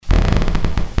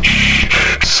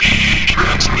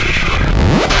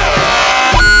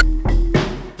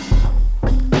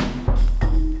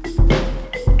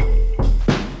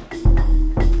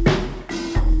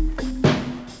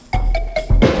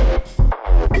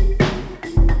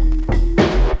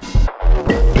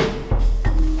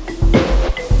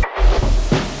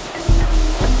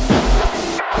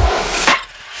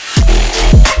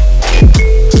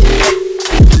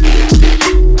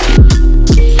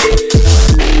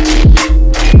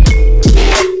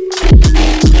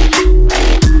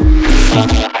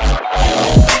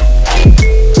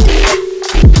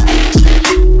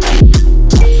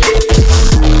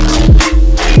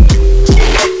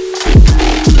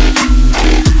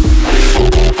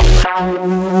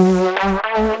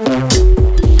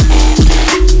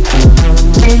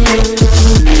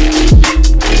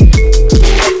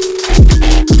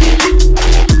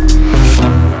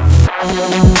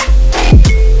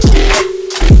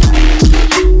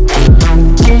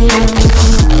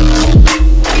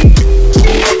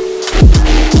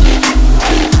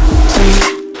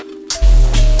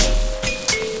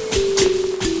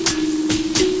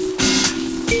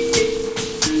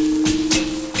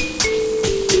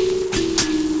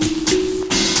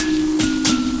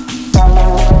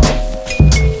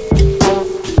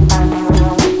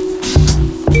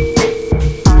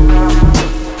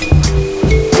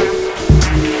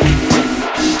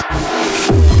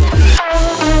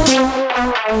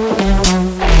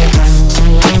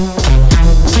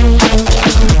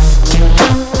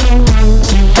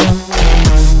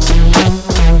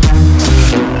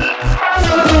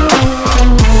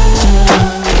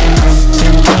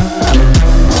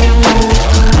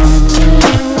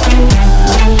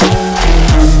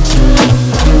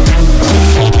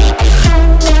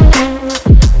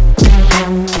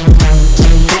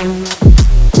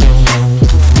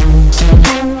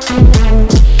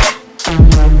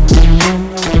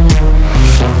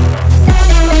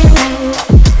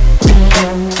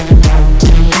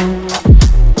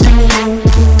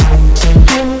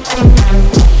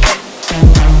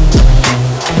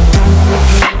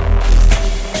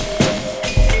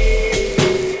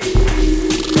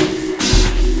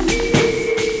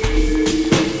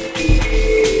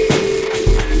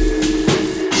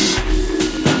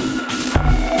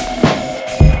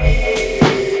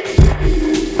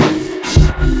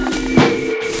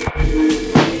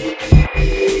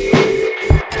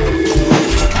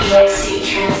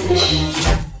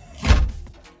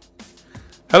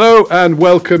and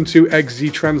welcome to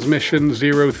EXE Transmission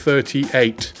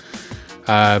 038.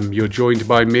 You're joined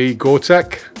by me,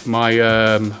 Gore-Tech,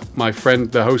 my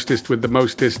friend, the hostess with the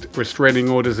mostest restraining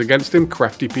orders against him,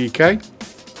 Krafty PK.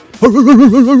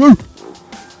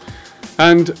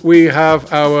 And we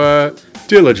have our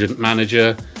diligent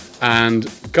manager and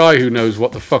guy who knows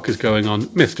what the fuck is going on,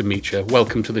 Mr. Meecha.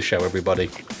 Welcome to the show, everybody.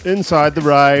 Inside the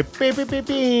ride. Beep, beep, beep,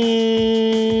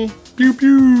 beep. Pew,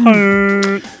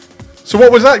 pew. So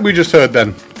what was that we just heard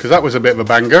then? Because that was a bit of a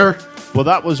banger. Well,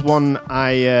 that was one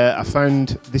I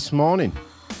found this morning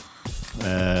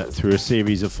through a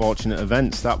series of fortunate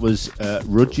events. That was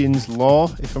Rudgin's Law,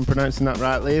 if I'm pronouncing that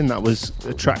rightly, and that was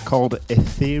a track called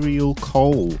Ethereal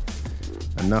Coal.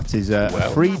 And that is a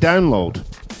free download.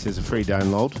 It is a free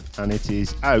download, and it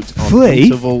is out on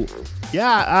Interval.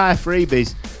 Yeah,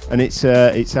 freebies, and it's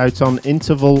out on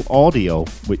Interval Audio,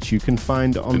 which you can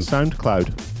find on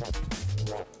SoundCloud.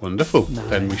 Wonderful. Nice.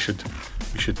 Then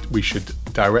we should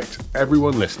direct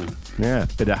everyone listening. Yeah,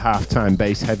 bit of halftime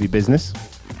bass heavy business.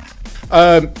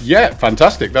 Yeah,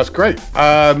 fantastic. That's great.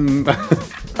 We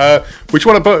just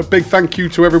want to put a big thank you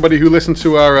to everybody who listened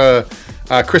to our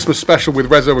Christmas special with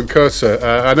Rezo and Cursor.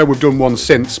 I know we've done one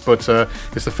since, but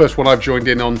it's the first one I've joined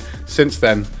in on since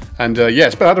then. And yeah,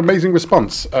 it's had an amazing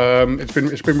response.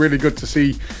 It's been really good to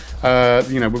see.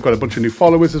 We've got a bunch of new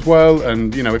followers as well.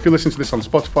 And if you listen to this on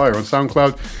Spotify or on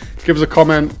SoundCloud, give us a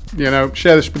comment.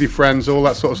 Share this with your friends, all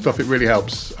that sort of stuff. It really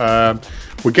helps.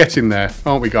 We're getting there,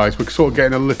 aren't we, guys? We're sort of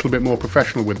getting a little bit more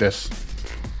professional with this.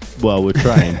 Well, we're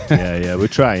trying. yeah, we're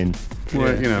trying.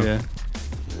 Yeah.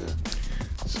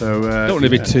 So don't want to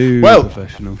be too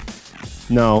professional.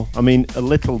 No, I mean a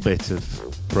little bit of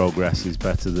progress is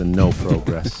better than no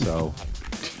progress. So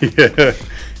yeah,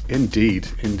 indeed.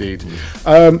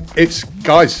 It's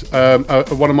guys,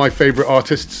 one of my favourite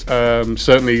artists.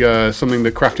 Certainly something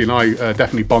that Krafty and I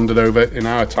definitely bonded over in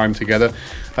our time together.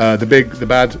 The big, the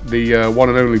bad, the one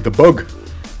and only The Bug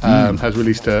has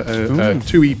released 2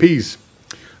 EPs.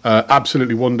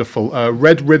 Absolutely wonderful.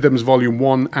 Red Rhythms Volume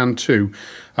 1 and 2.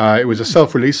 It was a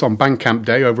self-release on Bandcamp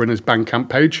Day over on his Bandcamp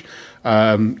page.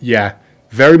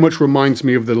 Very much reminds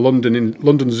me of the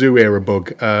London Zoo era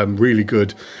Bug. Really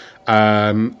good.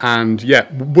 And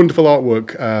yeah, wonderful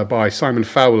artwork by Simon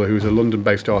Fowler, who's a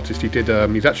London-based artist.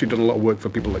 He's actually done a lot of work for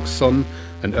people like Sun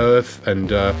and Earth, and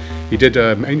he did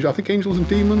Angels and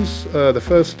Demons. The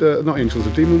first, not Angels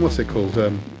and Demons. What's it called?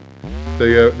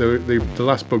 The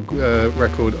last Bug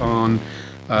record on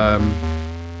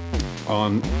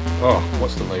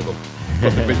what's the label?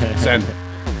 Zen.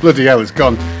 Bloody hell, it's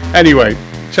gone. Anyway,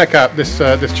 check out this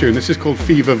tune. This is called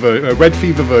Red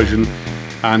Fever version,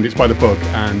 and it's by The Bug.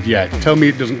 And yeah, tell me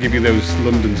it doesn't give you those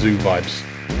London Zoo vibes.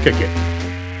 Kick it.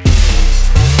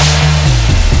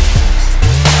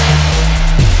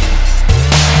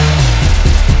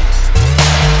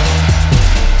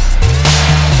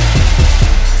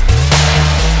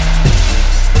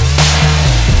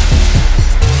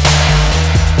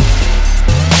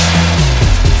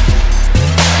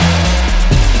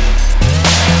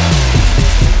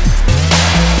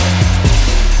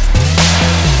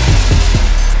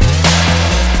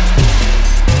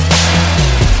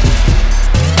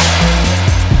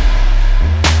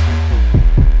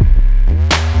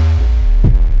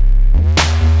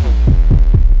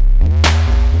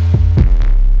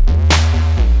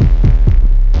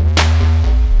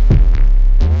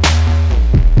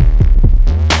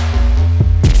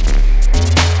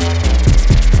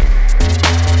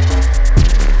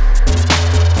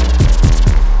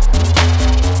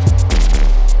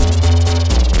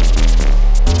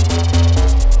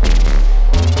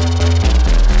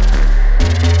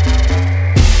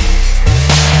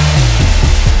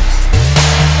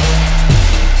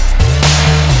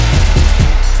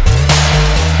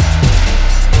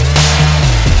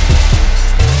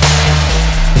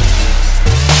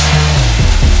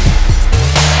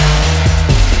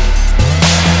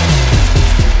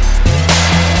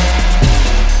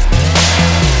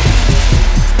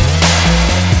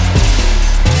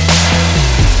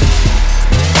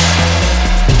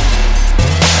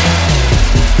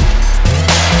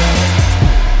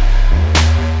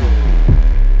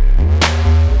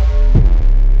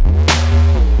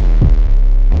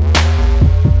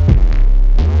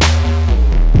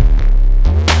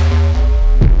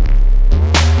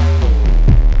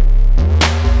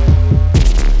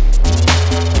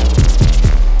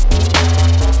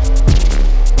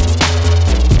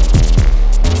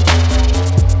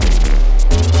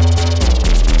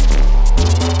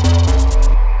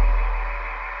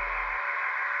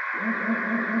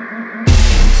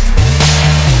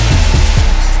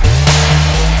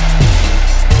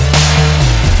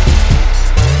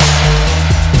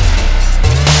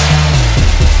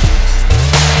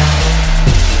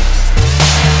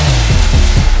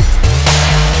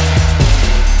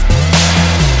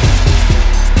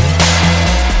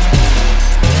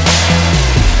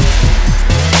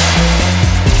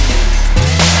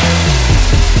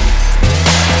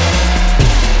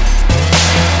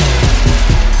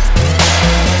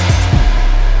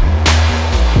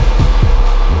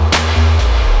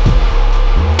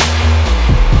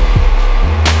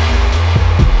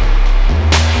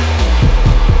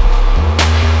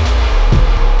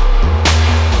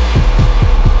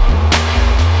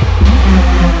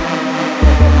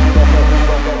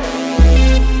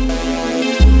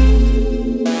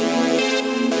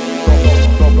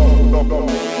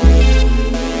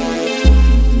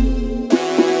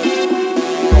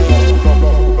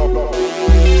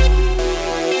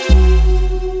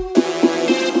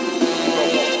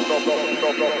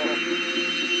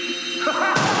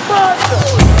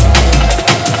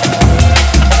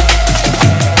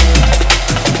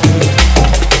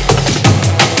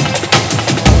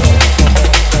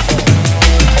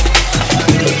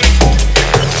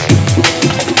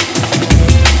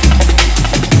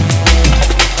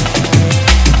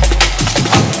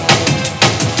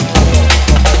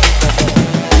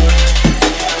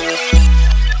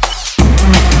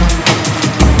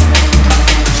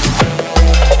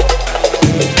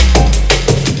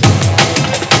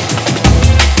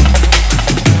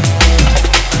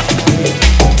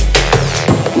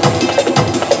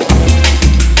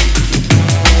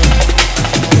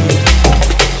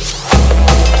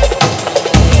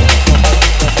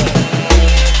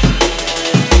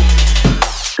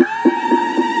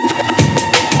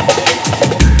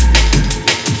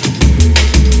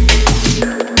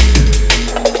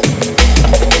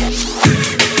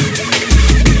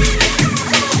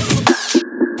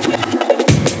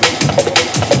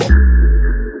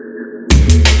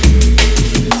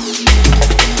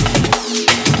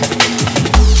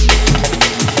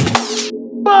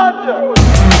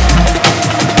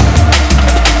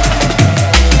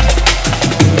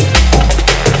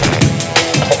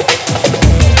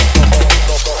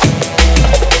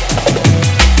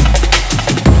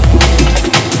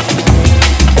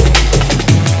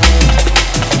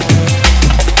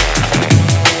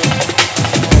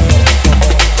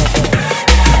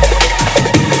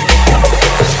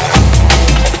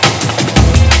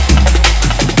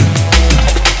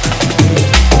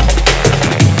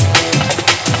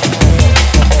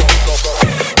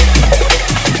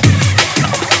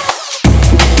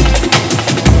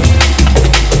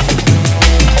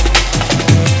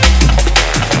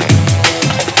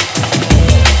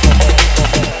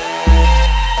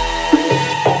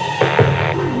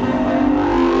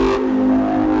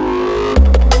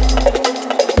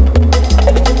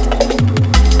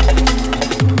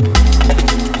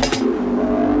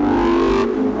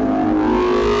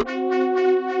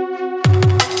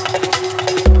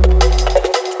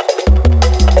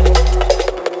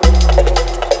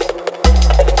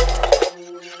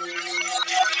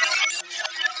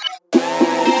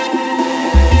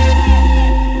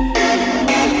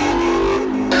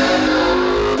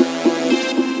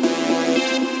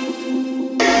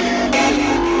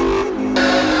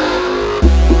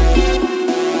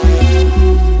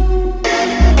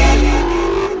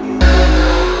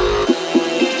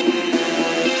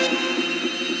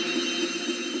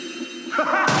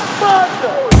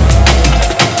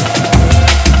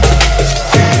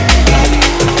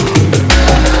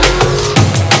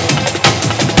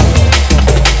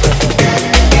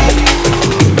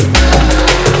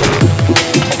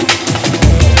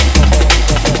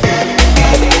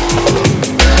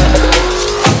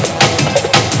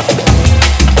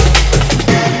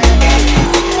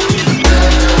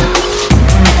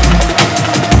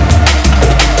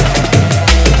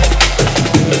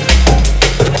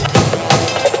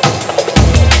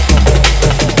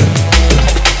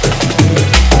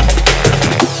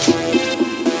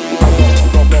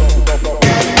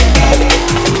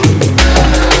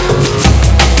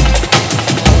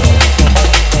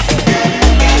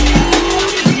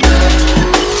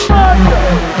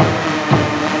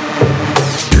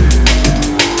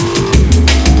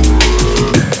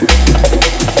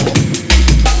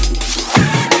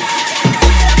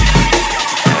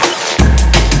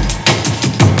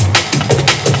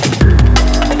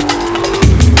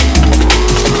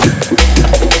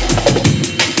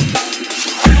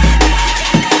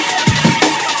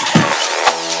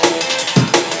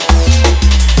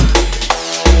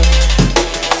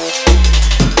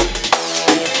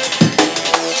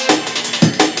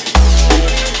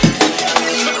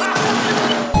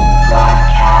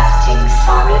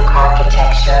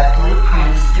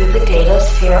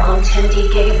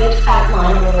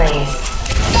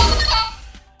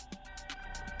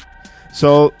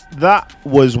 So that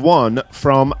was one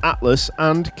from Atlas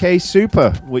and K Super,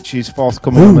 which is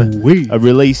forthcoming on a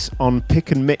release on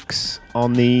Pick and Mix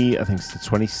on the, I think it's the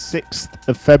 26th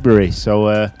of February. So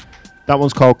that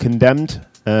one's called Condemned.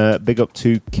 Big up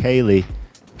to Kaylee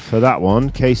for that one.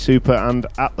 K Super and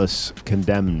Atlas,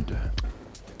 Condemned.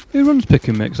 Who runs Pick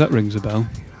and Mix? That rings a bell.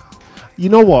 You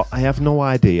know what? I have no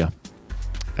idea.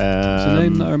 It's a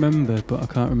name that I remember, but I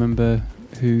can't remember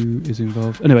who is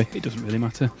involved. Anyway, it doesn't really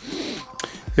matter.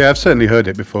 Yeah, I've certainly heard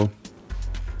it before.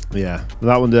 Yeah,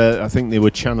 that one, I think they were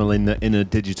channeling the inner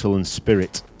digital and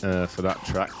spirit for that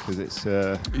track, because it's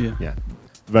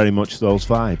very much those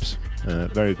vibes.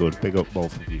 Very good. Big up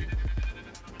both of you.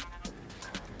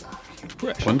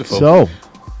 Wonderful. So,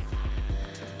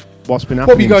 what's been happening?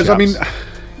 What have you guys? Chaps? I mean,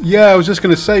 yeah, I was just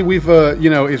going to say we've,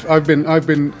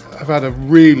 I've had a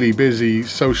really busy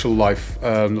social life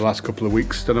the last couple of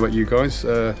weeks. Don't know about you guys.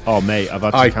 Oh, mate, I've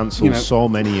had to cancel so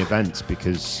many events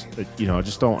because I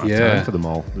just don't have time for them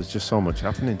all. There's just so much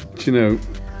happening.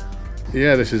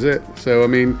 Yeah, this is it. So I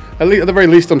mean, at the very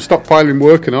least, I'm stockpiling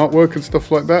work and artwork and stuff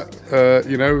like that.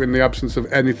 In the absence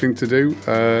of anything to do.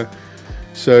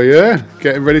 So yeah,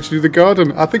 getting ready to do the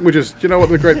garden. I think we're just, what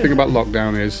the great thing about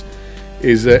lockdown is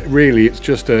that really it's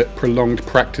just a prolonged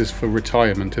practice for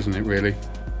retirement, isn't it? Really.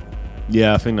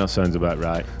 Yeah, I think that sounds about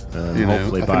right.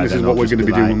 Hopefully I by think this then is what we're going to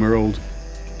be doing when we're old.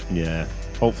 Yeah.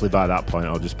 Hopefully by that point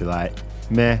I'll just be like,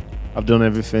 meh, I've done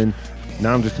everything.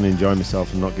 Now I'm just going to enjoy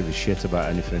myself and not give a shit about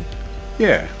anything.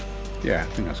 Yeah, I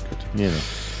think that's good.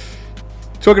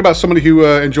 Talking about somebody who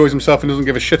enjoys himself and doesn't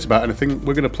give a shit about anything,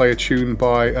 we're going to play a tune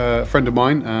by a friend of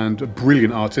mine and a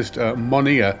brilliant artist,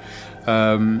 Meecha.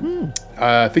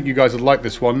 I think you guys would like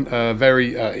this one. I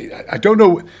don't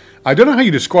know how you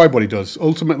describe what he does.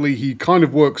 Ultimately, he kind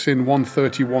of works in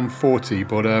 130, 140,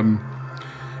 but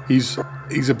he's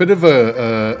a bit of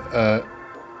a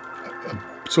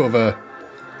sort of a.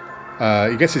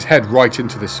 He gets his head right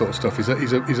into this sort of stuff. He's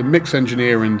a mix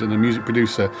engineer and a music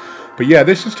producer. But yeah,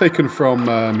 this is taken from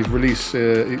his release.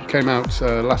 It came out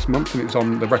last month and it's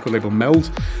on the record label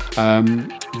Meld.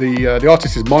 The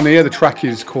artist is Meecha. The track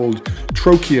is called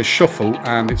Trachea Shuffle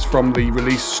and it's from the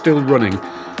release Still Running.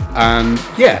 And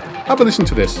yeah, have a listen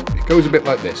to this. It goes a bit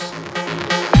like this.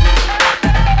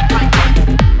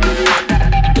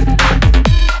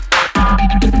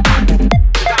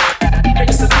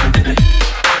 Makes a lot of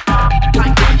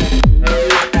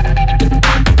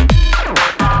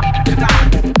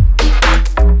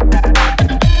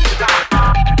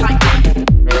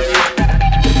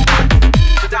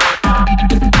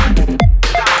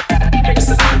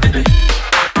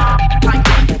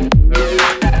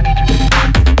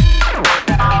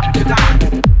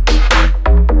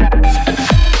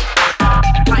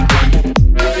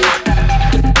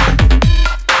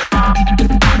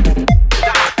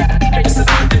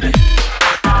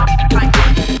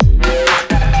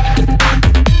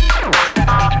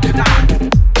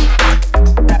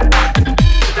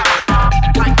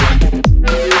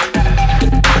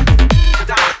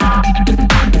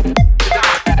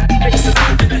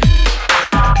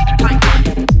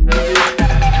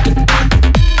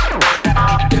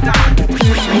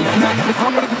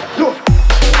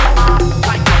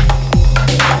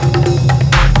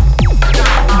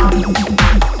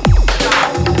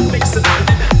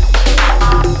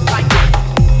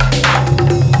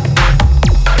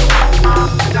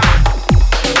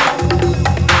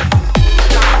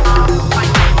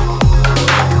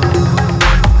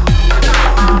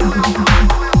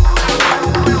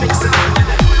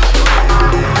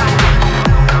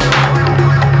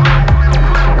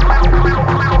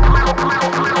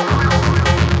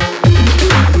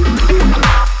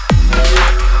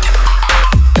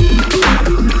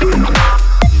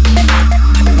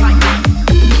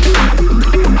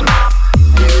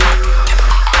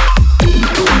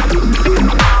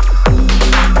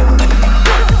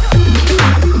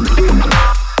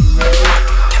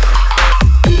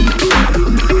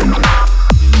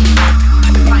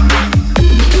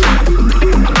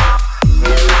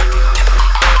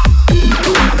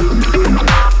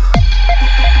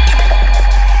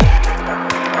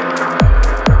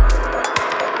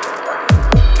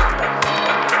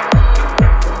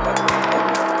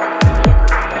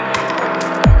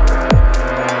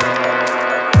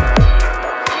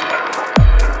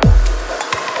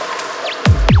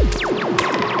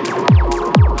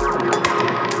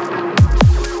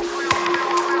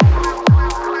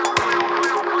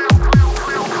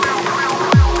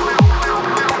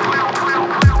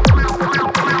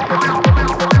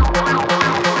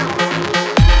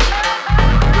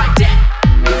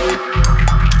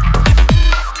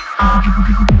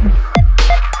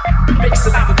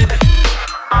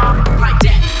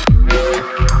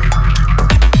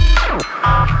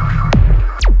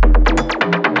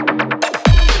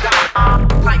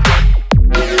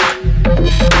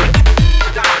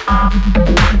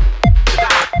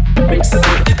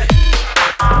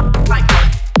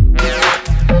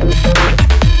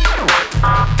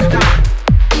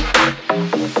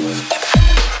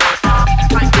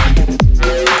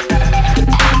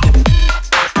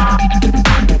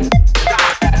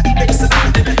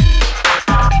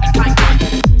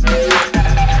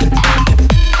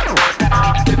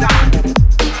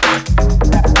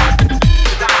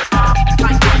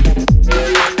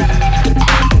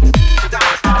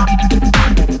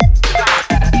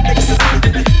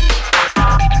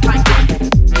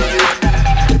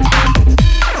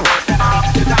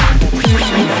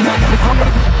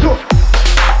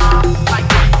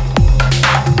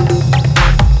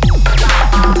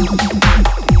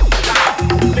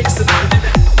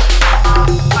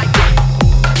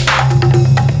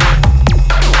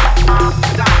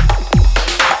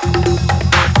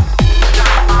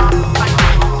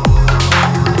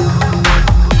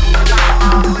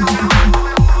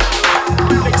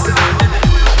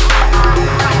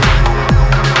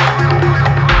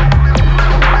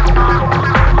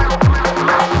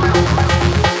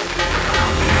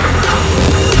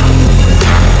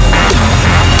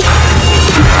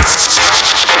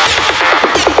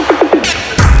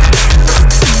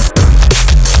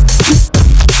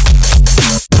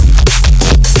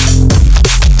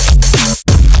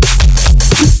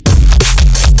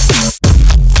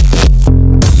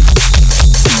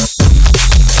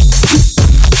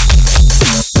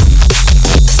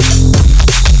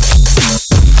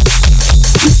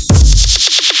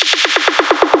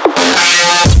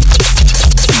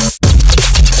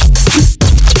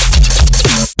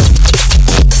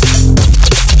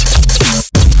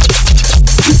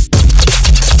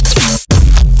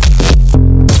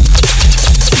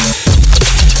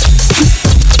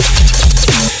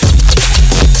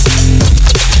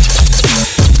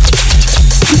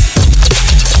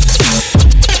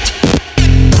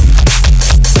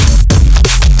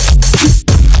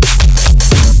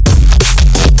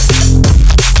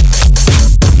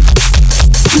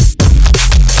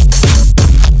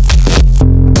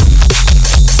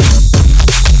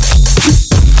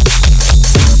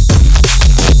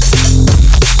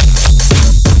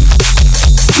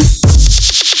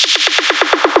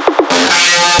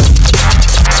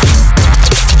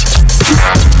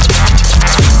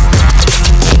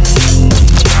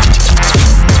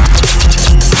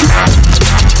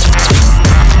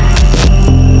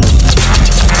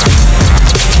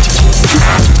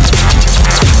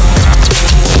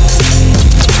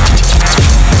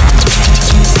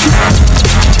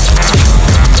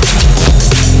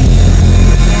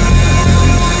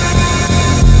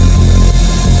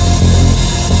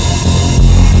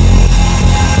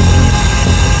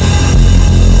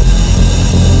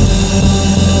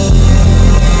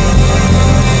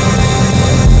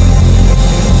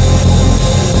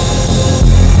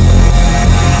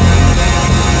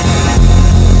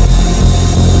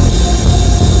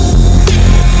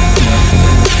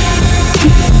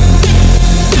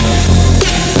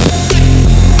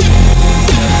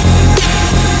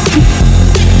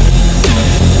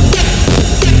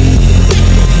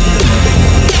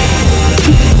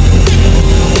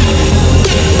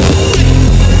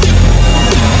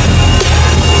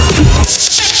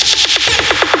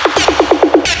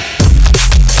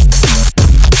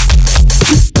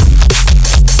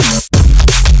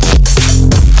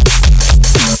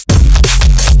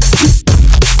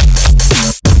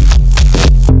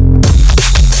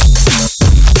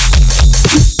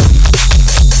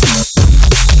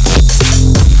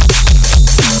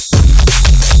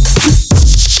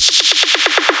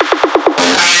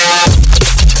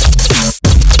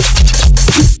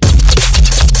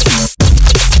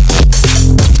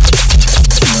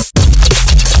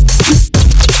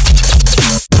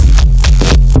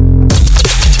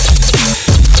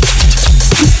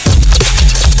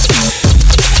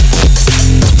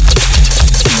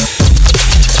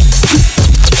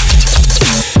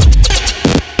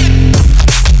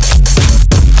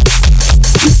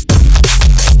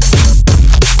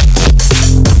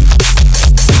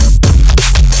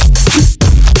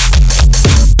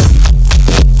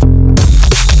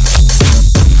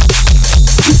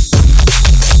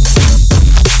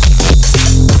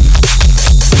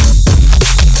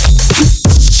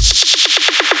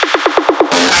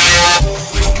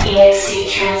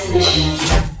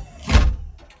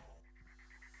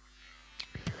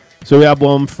So we had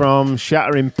one from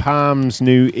Shattering Palm's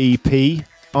new EP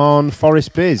on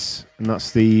Forest Biz, and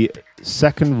that's the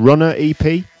second Runner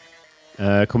EP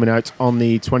coming out on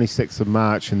the 26th of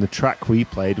March, and the track we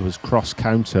played was Cross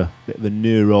Counter, bit of a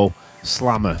neuro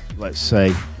slammer, let's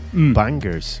say.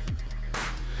 Bangers.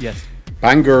 Yes.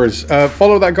 Bangers.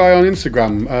 Follow that guy on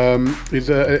Instagram. He's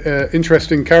an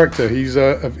interesting character.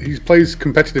 He plays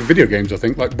competitive video games, I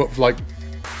think, like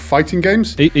fighting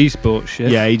games. Esports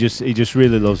shit. Yeah, he just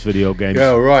really loves video games.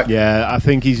 Yeah, right. Yeah, I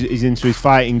think he's into his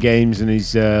fighting games and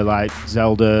his like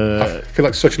Zelda. I feel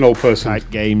like such an old person. Type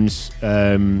games.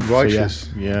 Righteous.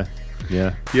 So yeah.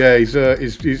 Yeah,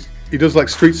 he does like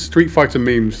Street Fighter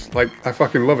memes. Like, I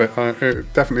fucking love it.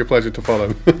 Definitely a pleasure to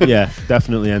follow. Yeah,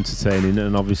 definitely entertaining,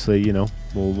 and obviously, you know,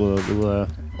 we'll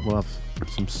have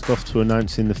some stuff to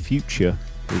announce in the future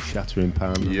with Shattering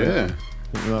Pan. Yeah.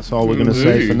 I think that's all we're going to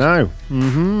say for now.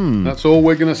 Mm-hmm. That's all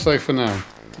we're going to say for now.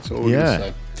 That's all we're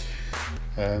going to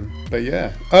say. But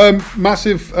yeah,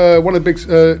 massive. One of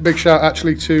the big shout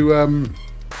actually to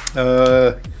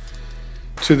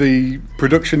the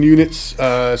production units,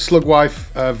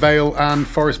 Slugwife, Vale, and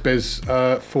Forest Biz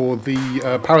for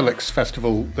the Parallax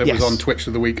Festival that was on Twitch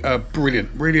of the week. Brilliant,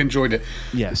 really enjoyed it.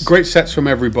 Yes, great sets from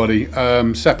everybody.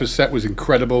 Seppa's set was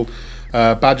incredible.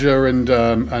 Badger and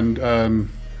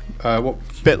what?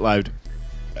 BitLoud.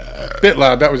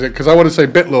 BitLoud, that was it. Because I want to say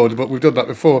BitLord, but we've done that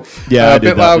before. Yeah,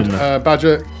 BitLoud,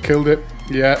 Badger killed it.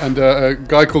 Yeah, and a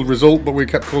guy called Result, but we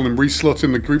kept calling him Reslut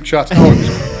in the group chat.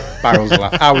 Oh, barrels of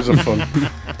laugh, hours of fun.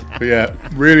 But yeah,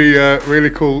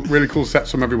 really cool sets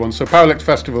from everyone. So Parallax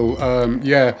Festival,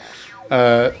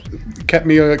 kept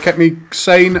me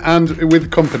sane and with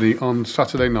company on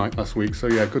Saturday night last week. So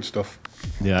yeah, good stuff.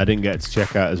 Yeah, I didn't get to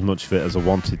check out as much of it as I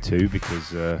wanted to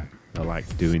because I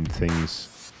like doing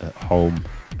things at home.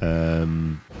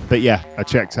 But yeah, I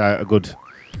checked out a good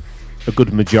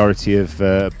majority of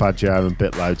Badger and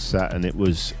BitLoud set, and it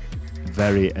was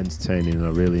very entertaining, and I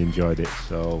really enjoyed it.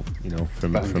 So, you know,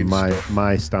 from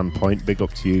my standpoint, big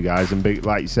up to you guys, and big,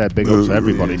 like you said, big up to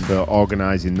everybody for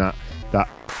organising that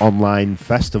online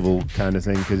festival kind of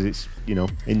thing, because it's, you know,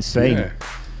 insane. Yeah.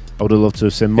 I would have loved to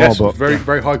have seen more, but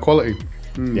very high quality.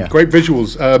 Yeah. Great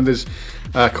visuals. There's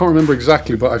I can't remember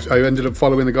exactly, but I ended up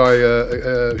following the guy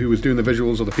who was doing the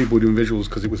visuals, or the people who were doing visuals,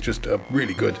 because it was just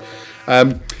really good.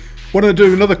 Want to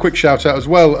do another quick shout out as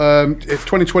well. It's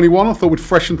 2021. I thought we'd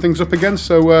freshen things up again.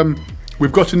 So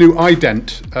we've got a new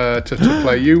ident to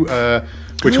play you,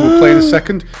 which we'll play in a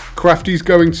second. Krafty's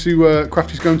going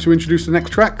to introduce the next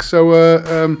track. So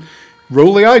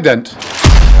roll the ident.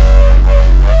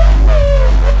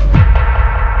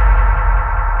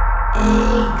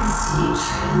 EXE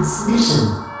transmission.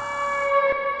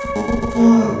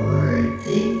 Forward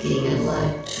thinking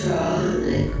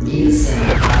electronic music.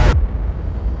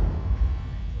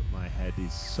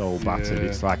 Is so battered,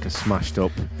 it's like a smashed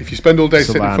up. If you spend all day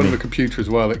sitting in front of a computer as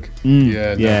well,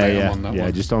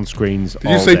 just on screens.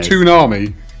 Did you say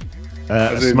Toonami?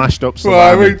 Smashed up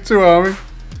salami. Well, Toonami.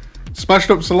 Smashed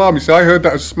up salami. So I heard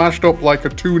that as smashed up like a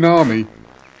Toonami.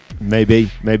 Maybe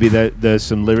there's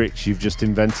some lyrics you've just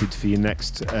invented for your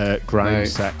next grind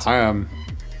set. I am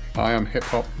hip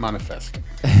hop manifest.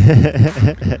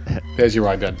 There's your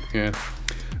ident. Yeah.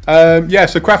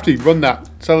 So Krafty, run that.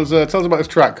 Tell us about this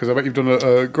track, because I bet you've done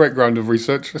a great ground of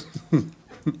research. What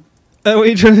are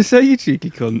you trying to say, you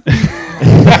cheeky cunt?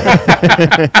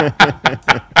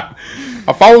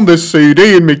 I found this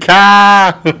CD in my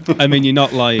car. I mean, you're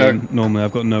not lying. No. Normally,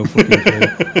 I've got no fucking clue.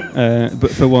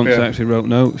 But for once, I actually wrote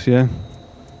notes. Yeah.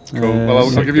 Cool. Well,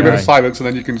 I'll give you a bit of silence, and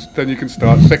then you can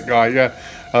start. Sick guy. Yeah.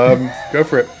 Go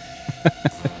for it.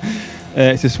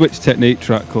 It's a Switch Technique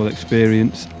track called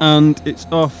Experience, and it's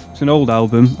an old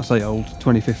album. I say old,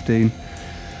 2015.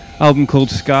 Album called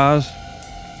Scars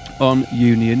on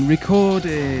Union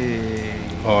Recording.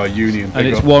 Oh, Union. And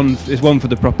it's one for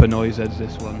the proper noise heads,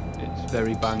 this one. It's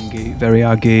very bangy, very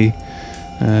aggy.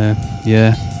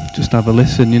 Just have a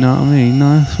listen, you know what I mean?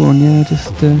 Nice one, yeah.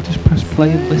 Just press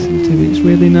play and listen to it. It's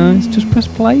really nice. Just press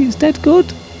play, it's dead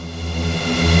good.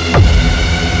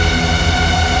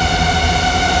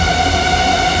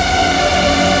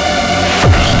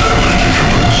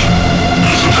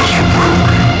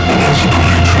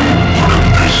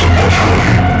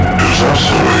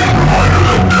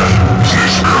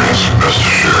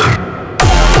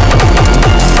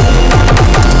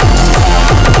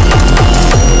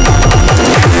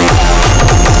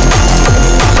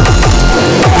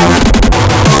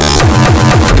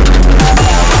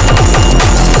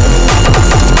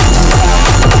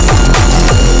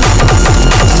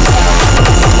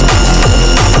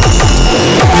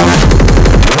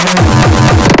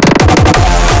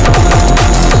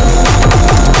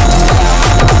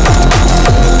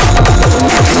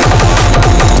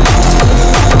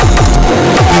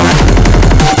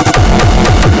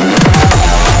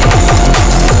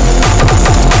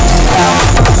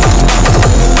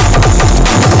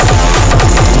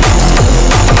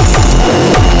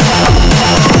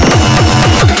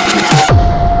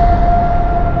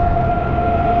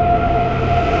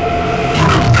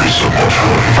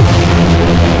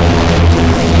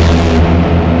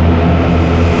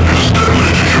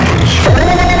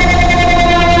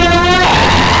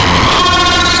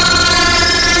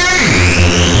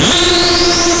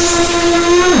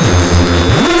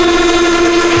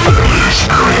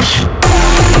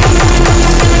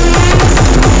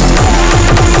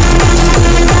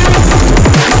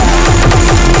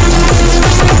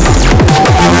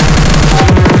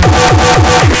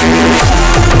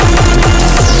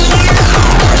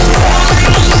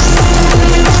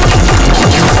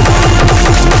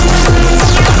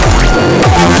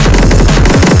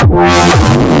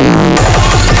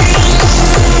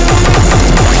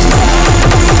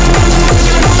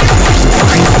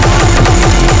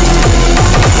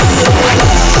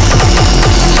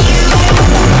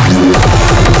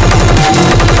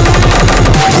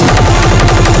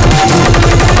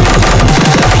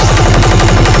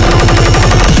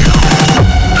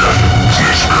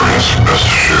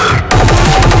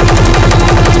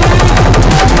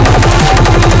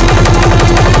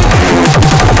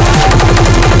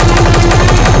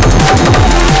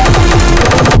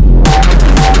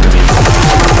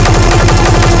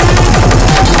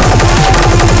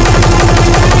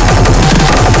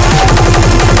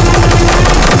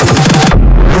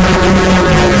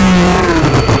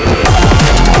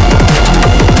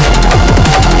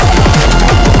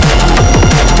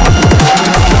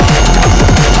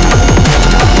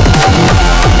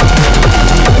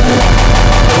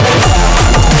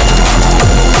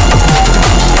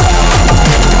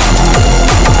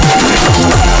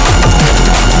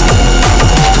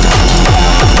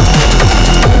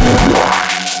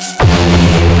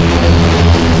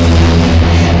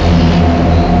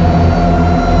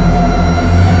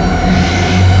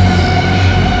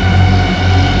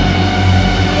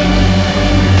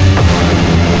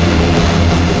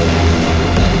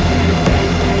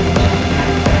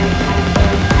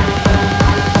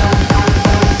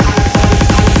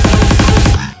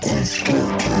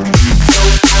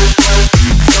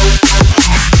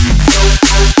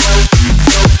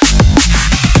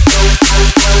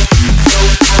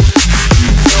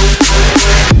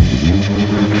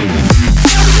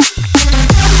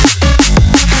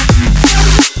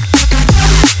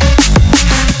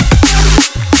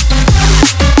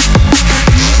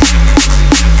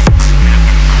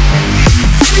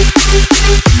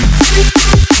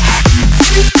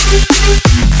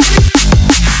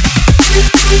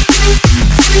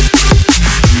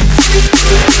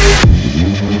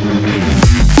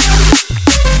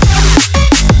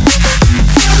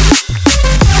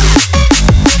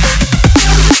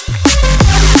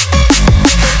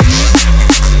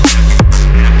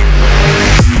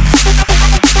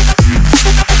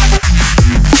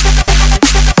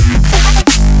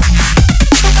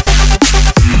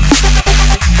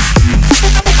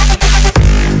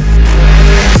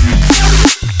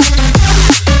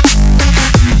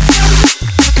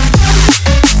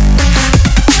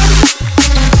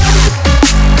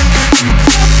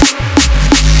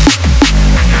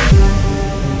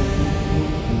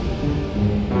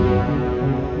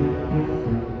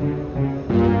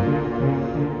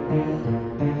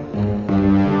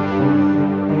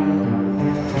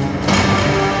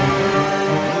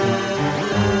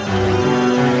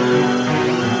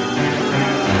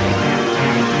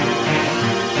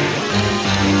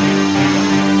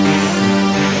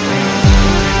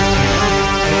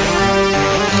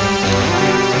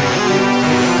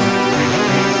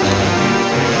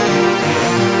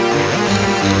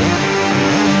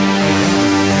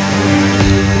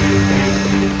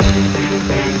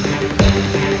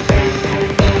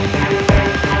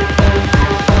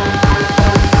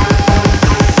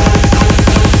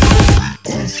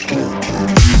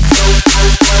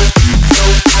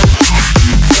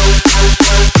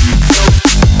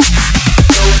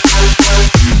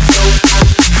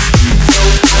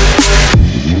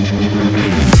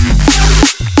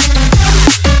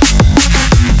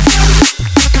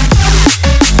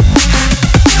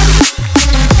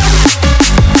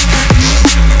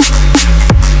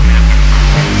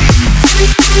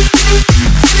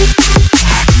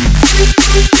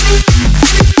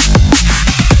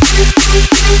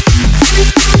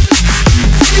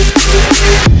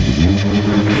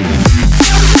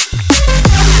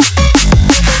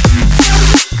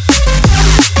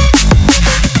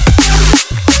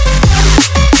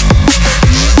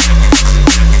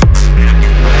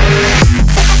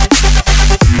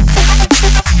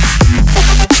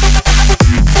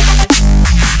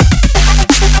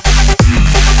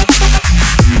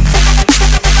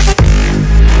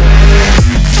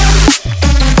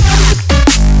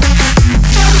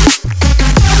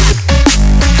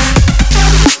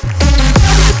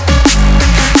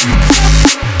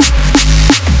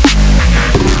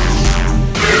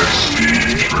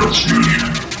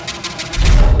 transmission.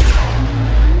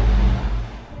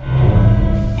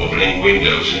 Opening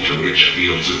windows into rich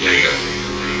fields of data.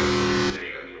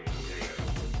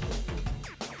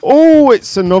 Oh,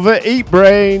 it's another Eat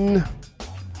Brain.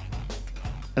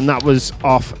 And that was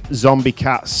off Zombie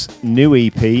Cat's new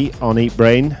EP on Eat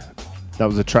Brain. That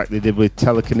was a track they did with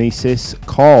Telekinesis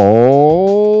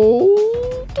called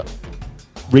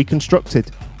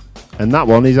Reconstructed. And that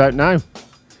one is out now.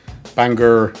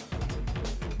 Banger.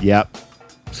 Yep.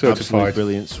 Certified. Absolutely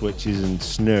brilliant switches and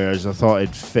snares. I thought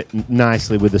it'd fit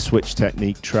nicely with the switch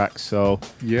technique track. So,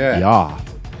 yeah, we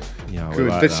Good.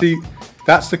 like Let's that. see.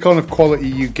 That's the kind of quality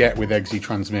you get with EXE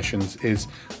transmissions. Is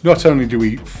not only do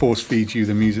we force feed you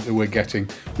the music that we're getting,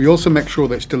 we also make sure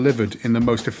that it's delivered in the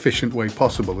most efficient way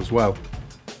possible as well.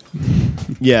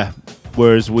 Yeah.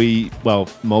 Whereas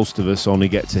most of us only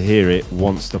get to hear it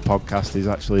once the podcast is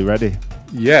actually ready.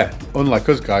 Yeah, unlike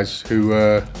us guys who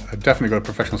have definitely got a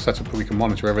professional setup that we can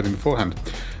monitor everything beforehand.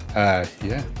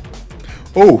 Yeah.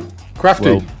 Oh,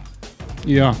 Krafty. Well,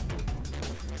 Yeah.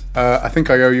 I think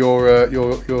I owe your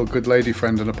good lady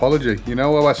friend an apology. You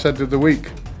know what I said the other week?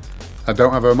 I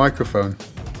don't have a microphone.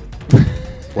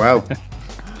 Well,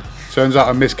 turns out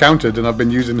I miscounted and I've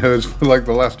been using hers for like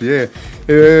the last year.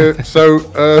 Sorry,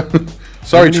 how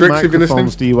many Trix, if you're listening.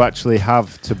 microphones do you actually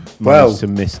have to manage to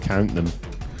miscount them?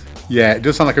 Yeah, it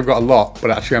does sound like I've got a lot, but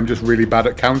actually I'm just really bad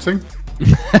at counting.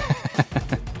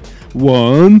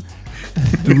 1,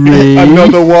 3.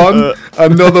 Another one.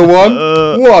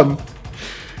 One.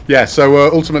 Yeah,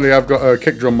 so ultimately I've got a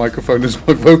kick drum microphone as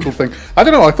my vocal thing. I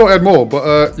don't know, I thought I had more,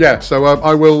 but yeah, so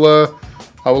I will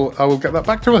get that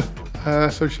back to her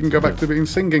so she can go back to being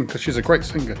singing, because she's a great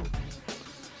singer.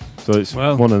 So it's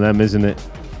one of them, isn't it?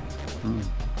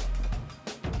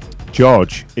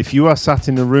 George, if you are sat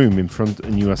in a room in front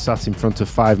and you are sat in front of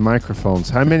 5 microphones,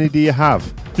 how many do you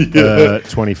have?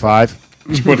 25.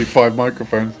 25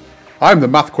 microphones. I'm the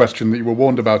math question that you were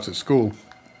warned about at school.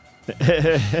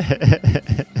 I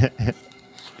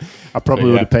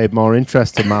probably would have paid more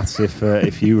interest to maths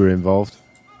if you were involved.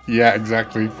 Yeah,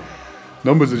 exactly.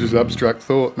 Numbers are just abstract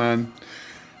thought, man.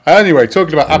 Anyway,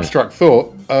 talking about abstract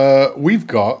thought, we've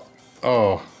got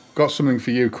something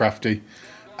for you, Krafty.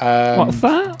 What's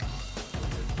that?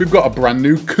 We've got a brand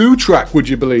new Coup track, would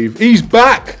you believe? He's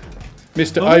back!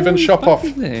 Mr. Ivan Shopov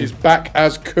is back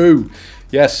as Coup.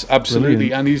 Yes, absolutely.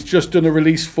 Brilliant. And he's just done a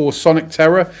release for Sonic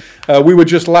Terror. We were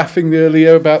just laughing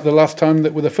earlier about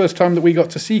the first time that we got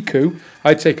to see Coup.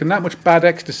 I'd taken that much bad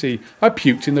ecstasy. I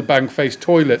puked in the bang-faced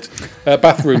toilet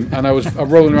bathroom, and I was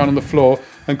rolling around on the floor.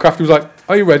 And Krafty was like,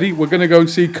 "Are you ready? We're going to go and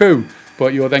see Coup."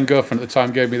 But your then girlfriend at the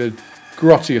time gave me the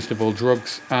grottiest of all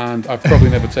drugs, and I've probably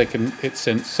never taken it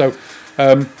since. So,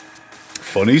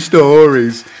 funny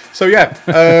stories. So yeah,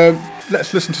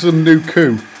 let's listen to some new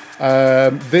Coup.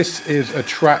 This is a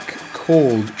track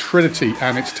called Trinity,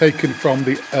 and it's taken from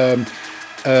the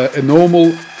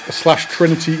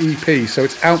Enormal/Trinity EP. So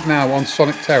it's out now on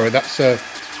Sonic Terror. That's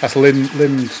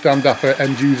Lynn Standaffer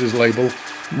End Users label.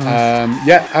 Nice.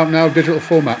 Yeah, out now, digital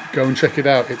format. Go and check it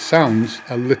out. It sounds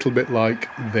a little bit like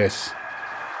this.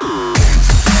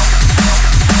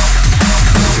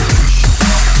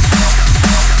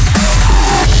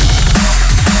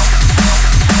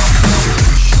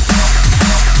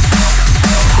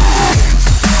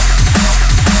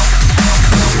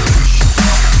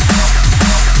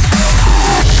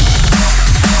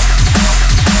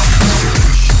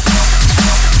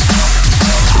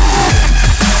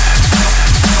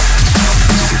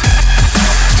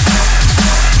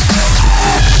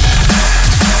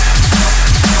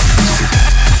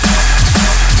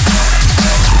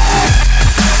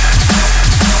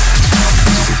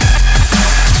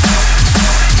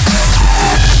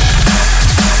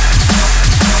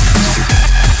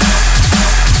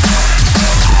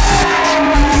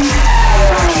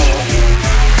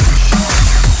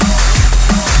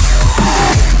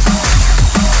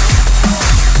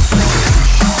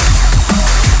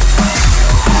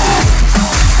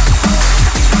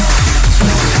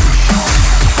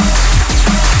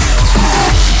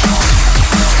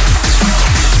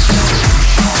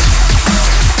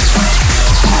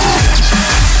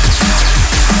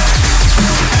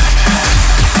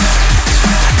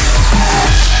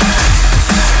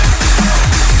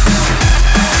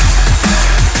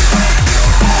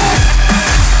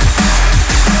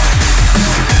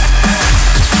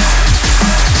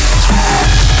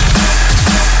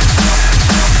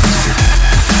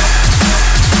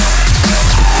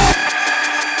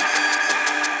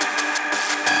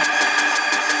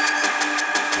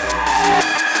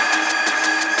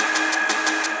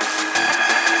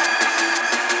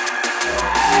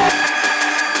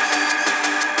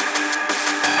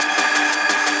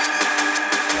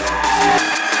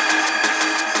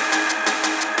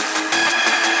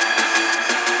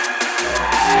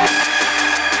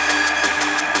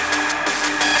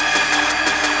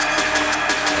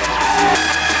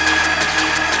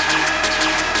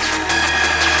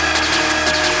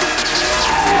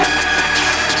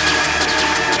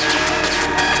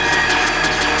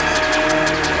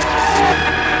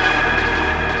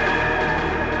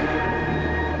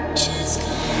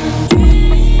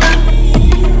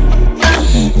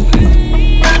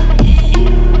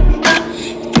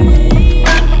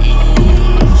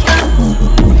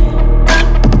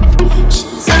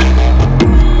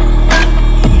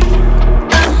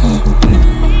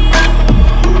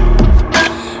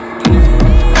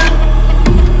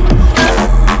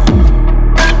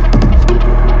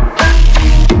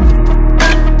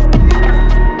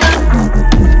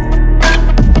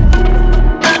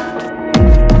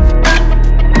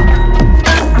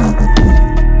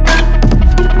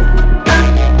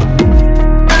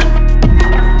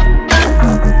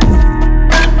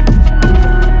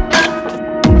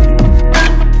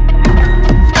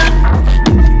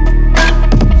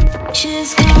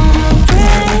 She's gonna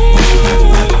break,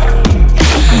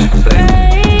 break.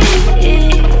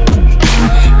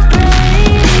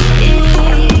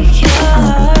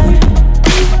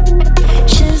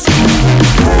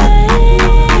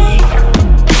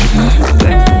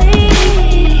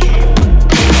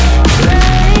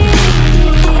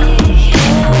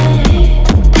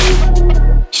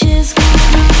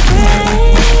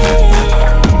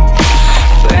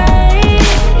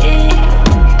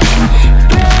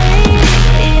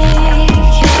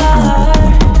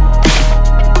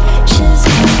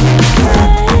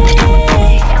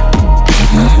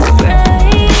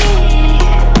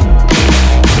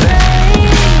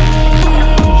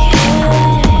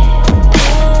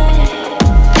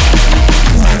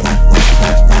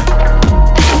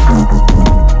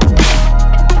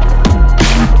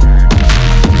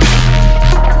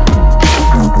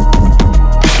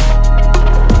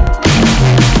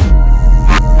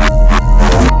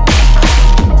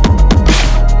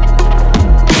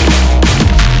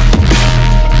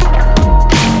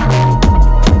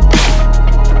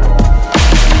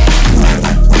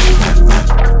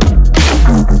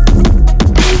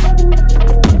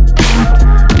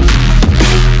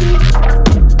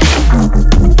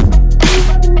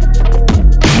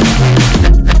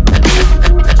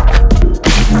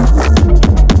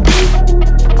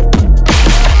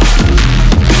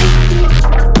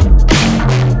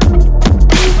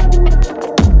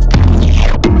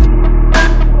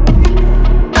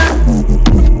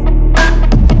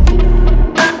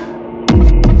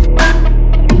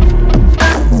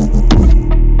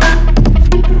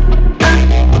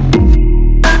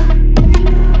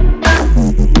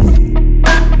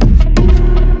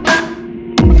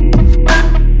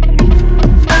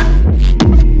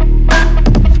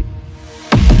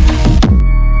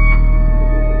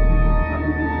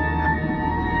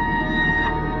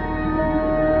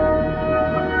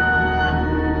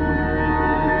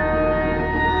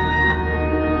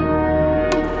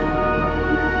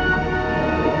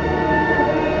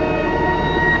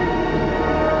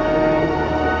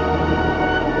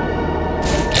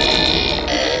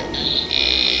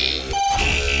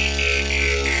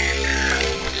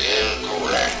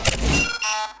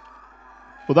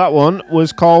 Well, that one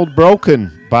was called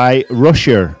Broken by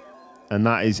Rusher, and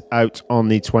that is out on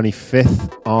the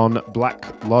 25th on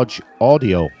Black Lodge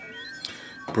Audio.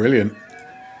 Brilliant.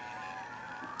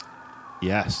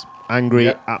 Yes.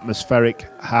 Angry, atmospheric,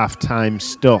 halftime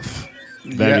stuff.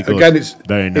 Very good. Again, it's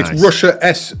very nice. It's Rusher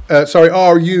Rusher,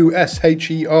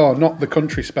 not the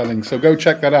country spelling. So go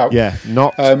check that out. Yeah,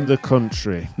 not the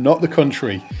country. Not the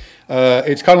country.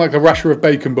 It's kind of like a rasher of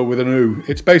bacon, but with an oo.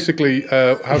 It's basically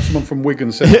how someone from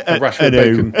Wigan said a rasher of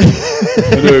bacon.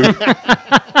 An oo.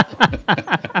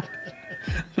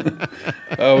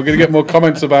 We're going to get more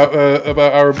comments about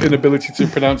our inability to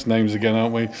pronounce names again,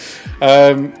 aren't we?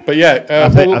 But yeah,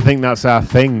 I think that's our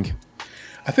thing.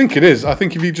 I think it is. I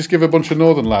think if you just give a bunch of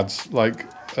northern lads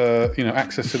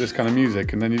access to this kind of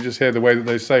music, and then you just hear the way that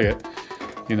they say it,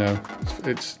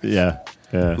 it's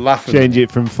laughing. Change it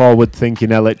from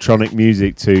forward-thinking electronic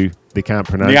music to they can't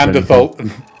pronounce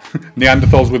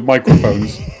Neanderthals with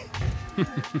microphones.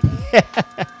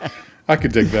 I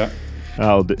could dig that.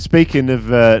 Oh, speaking of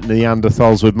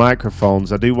Neanderthals with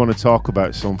microphones, I do want to talk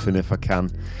about something if I can.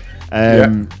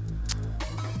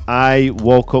 I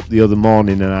woke up the other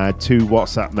morning and I had 2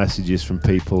 WhatsApp messages from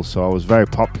people, so I was very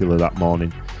popular that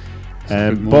morning.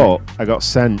 But I got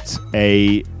sent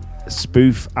a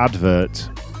spoof advert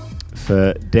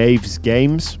for Dave's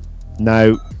Games.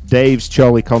 Now, Dave's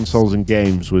Charlie Consoles and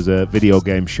Games was a video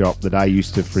game shop that I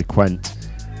used to frequent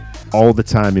all the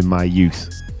time in my youth.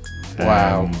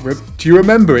 Wow. Do you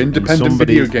remember independent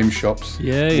video game shops?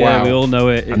 Yeah, wow. We all know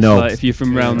it. It's like if you're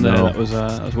from around there, that was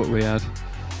what we had.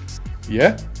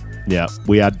 Yeah? Yeah,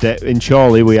 we had in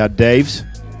Chorley we had Dave's,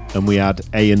 and we had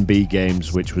A&B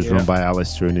Games, which was run by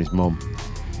Alistair and his mum.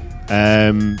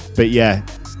 But yeah,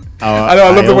 I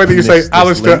love the way that you say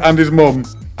Alistair and his mum,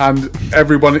 and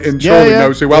everyone in Chorley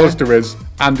knows who Alistair is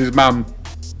and his mum.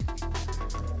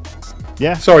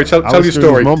 Yeah. Sorry, tell your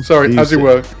story. Sorry, as you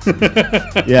were.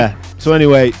 Yeah. So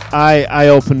anyway, I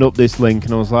opened up this link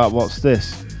and I was like, "What's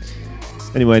this?"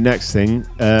 Anyway, next thing,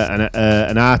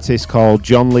 an artist called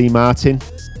John Lee Martin.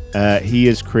 He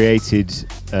has created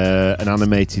an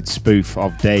animated spoof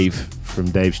of Dave from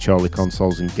Dave's Charlie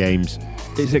Consoles and Games.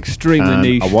 It's extremely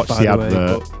niche. I watched the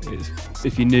advert.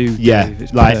 If you knew, Dave,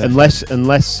 it's like perfect.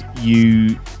 unless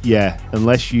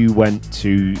you went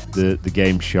to the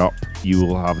game shop, you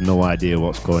will have no idea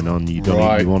what's going on. You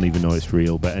won't even know it's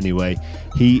real. But anyway,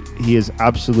 he has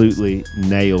absolutely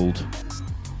nailed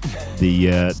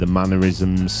the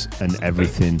mannerisms and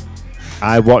everything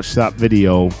I watched that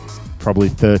video probably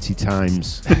 30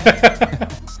 times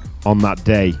on that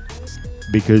day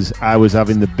because I was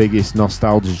having the biggest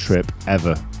nostalgia trip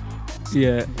ever.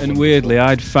 Yeah, and weirdly,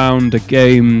 I'd found a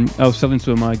game. I was selling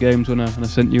some of my games and I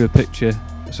sent you a picture.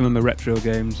 Some of my retro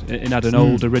games. It had an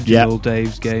old original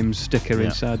Dave's Games sticker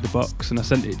inside the box, and I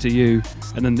sent it to you.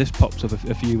 And then this pops up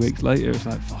a few weeks later. It's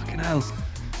like, fucking hell,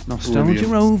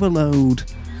 nostalgia overload.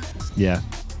 Yeah.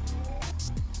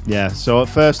 Yeah. So at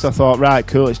first I thought, right,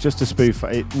 cool. It's just a spoof.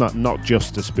 Not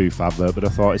just a spoof advert, but I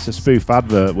thought it's a spoof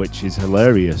advert, which is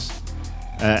hilarious.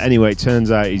 Anyway, it turns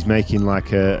out he's making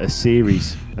like a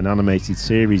series, an animated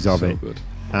series of it. Good.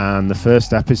 And the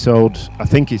first episode, I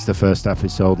think it's the first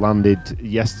episode, landed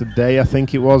yesterday, I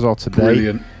think it was, or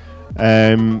today.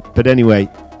 Brilliant. But anyway,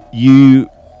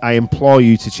 I implore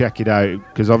you to check it out,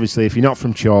 because obviously if you're not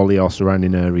from Chorley or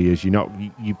surrounding areas,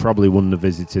 you probably wouldn't have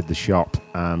visited the shop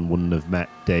and wouldn't have met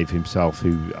Dave himself,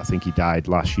 who I think he died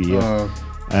last year.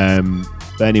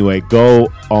 But anyway, go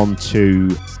on to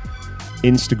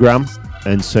Instagram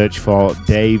and search for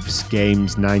Dave's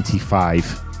Games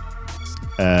 95.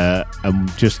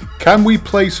 And just can we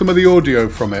play some of the audio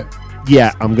from it?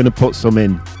 Yeah, I'm going to put some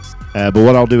in. But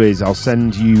what I'll do is I'll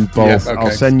send you both. Yeah, okay.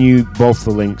 I'll send you both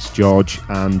the links, George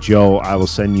and Joe. I will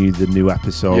send you the new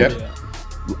episode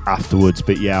afterwards.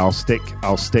 But yeah, I'll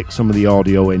stick some of the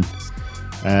audio in.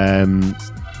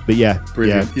 But yeah,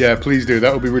 brilliant. Yeah, please do.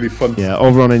 That would be really fun. Yeah,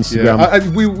 over on Instagram.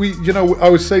 Yeah. I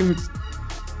was saying.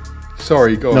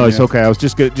 Sorry, go on. No, it's okay. I was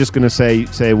just going to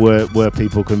say where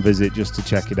people can visit just to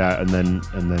check it out, and then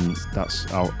that's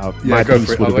my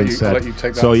piece would have been said. I'll let you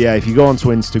take that. So yeah, if you go onto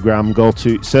Instagram, go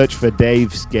to search for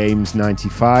Dave's Games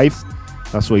 95.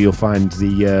 That's where you'll find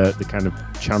the kind of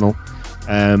channel.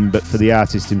 But for the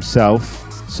artist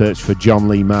himself, search for John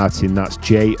Lee Martin. That's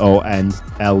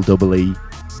JONLEE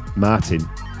Martin.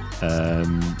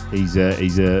 He's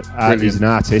an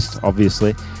artist,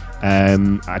 obviously.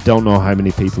 I don't know how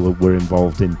many people were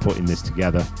involved in putting this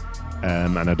together,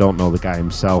 and I don't know the guy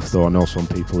himself, though I know some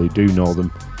people who do know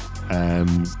them.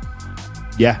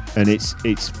 Yeah, and it's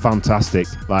fantastic.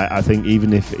 Like, I think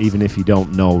even if you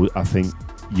don't know, I think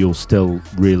you'll still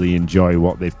really enjoy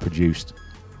what they've produced.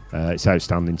 It's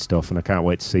outstanding stuff, and I can't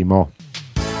wait to see more.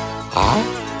 Huh?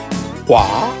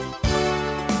 What?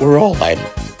 We're all in.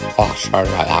 Oh, sorry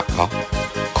about that, cop.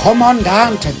 Come on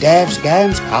down to Dave's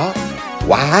Games, cop.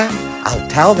 Why? I'll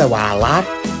tell thee why, lad.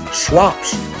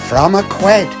 Swaps from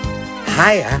 £1.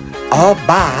 Hire or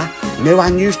buy new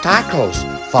and used titles.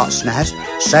 for SNES,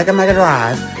 Sega Mega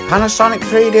Drive, Panasonic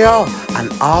 3DO and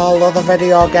all other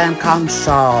video game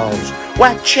consoles.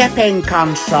 We're chipping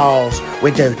consoles.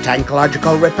 We do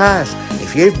technological repairs.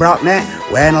 If you've broken it,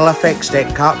 we'll have fixed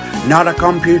it, cop. Not a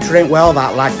computer in well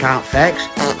that lad can't fix.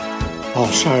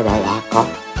 Oh, sorry about that, cop.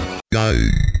 Go.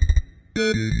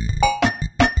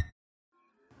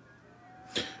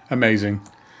 Amazing.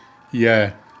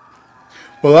 Yeah.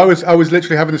 Well, I was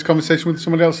literally having this conversation with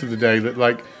somebody else the other day that,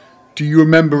 like, do you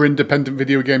remember independent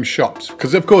video game shops?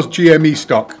 Because, of course, GME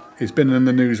stock has been in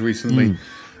the news recently.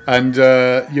 And,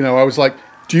 I was like,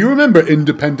 do you remember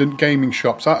independent gaming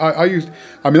shops? I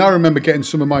remember getting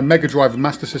some of my Mega Drive and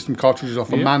Master System cartridges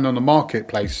off a man on the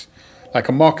marketplace, like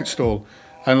a market stall.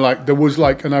 And, like, there was,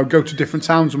 like, and I would go to different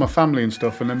towns with my family and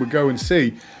stuff, and then we'd go and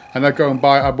see. And I'd go and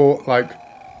I bought, like,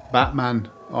 Batman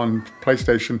on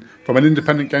PlayStation from an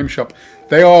independent game shop.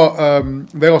 They are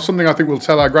something I think we'll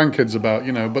tell our grandkids about,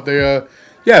 but they are,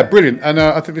 brilliant. And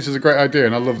I think this is a great idea,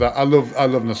 and I love that. I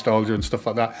love nostalgia and stuff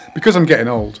like that because I'm getting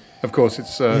old. Of course,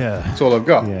 it's all I've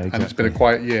got, exactly. And it's been a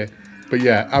quiet year. But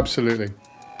yeah, absolutely.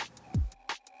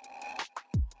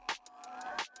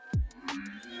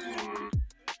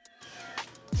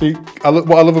 See, what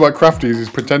I love about Krafty is he's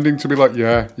pretending to be like,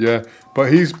 yeah.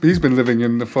 But he's been living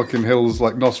in the fucking hills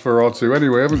like Nosferatu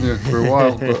anyway, haven't you, for a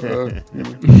while?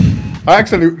 But I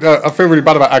feel really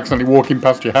bad about accidentally walking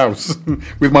past your house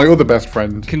with my other best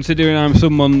friend. Considering I'm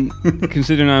someone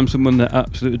that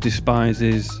absolutely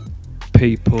despises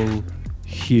people,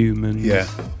 humans,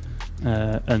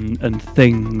 and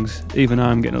things, even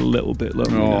I'm getting a little bit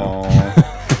lonely now.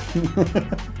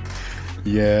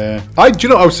 Yeah. I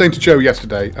was saying to Joe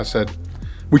yesterday, I said,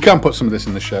 we can put some of this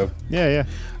in the show. Yeah.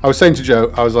 I was saying to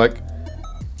Joe, I was like,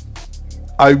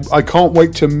 I can't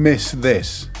wait to miss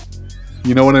this.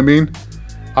 You know what I mean?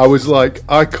 I was like,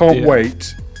 I can't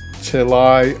wait till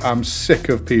I am sick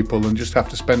of people and just have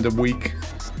to spend a week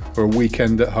or a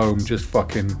weekend at home just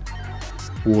fucking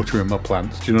watering my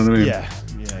plants. Do you know what I mean? Yeah,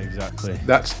 exactly.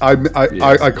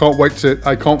 I can't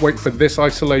wait for this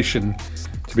isolation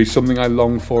to be something I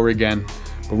long for again.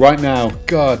 But right now,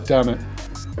 god damn it.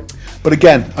 But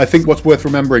again, I think what's worth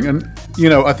remembering, and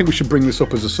I think we should bring this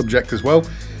up as a subject as well.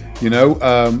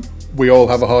 We all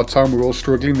have a hard time. We're all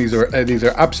struggling. These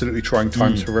are absolutely trying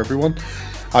times for everyone.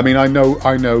 I mean, I know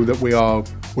that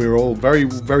we're all very,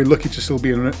 very lucky to still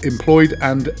be employed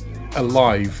and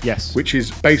alive. Yes. Which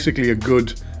is basically a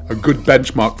good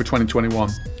benchmark for 2021.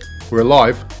 We're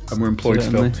alive and we're employed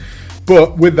Certainly. still.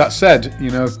 But with that said,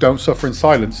 don't suffer in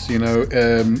silence.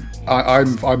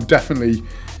 I'm definitely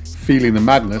feeling the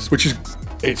madness, which is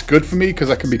it's good for me because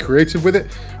I can be creative with it.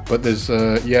 But there's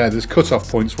cut-off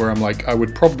points where I'm like, I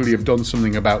would probably have done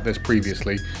something about this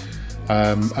previously.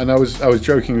 And I was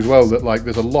joking as well that like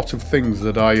there's a lot of things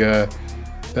that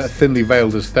that are thinly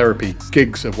veiled as therapy.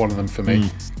 Gigs are one of them for me.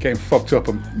 Getting fucked up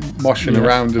and moshing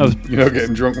around and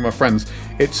getting drunk with my friends.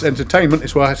 It's entertainment.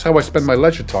 It's how I spend my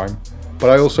leisure time. But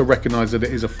I also recognise that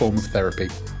it is a form of therapy.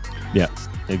 Yeah,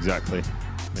 exactly.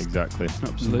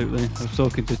 Absolutely. I was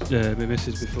talking to my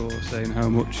missus before, saying how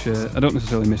much I don't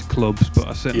necessarily miss clubs, but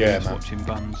I certainly miss watching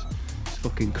bands. It's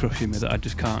fucking crushing me that I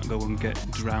just can't go and get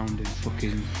drowned in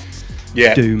fucking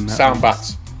doom. Sound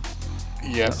baths.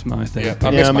 Yeah, that's my thing. Yeah,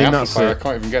 I miss my amplifier. I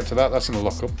can't even get to that. That's in the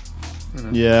lockup.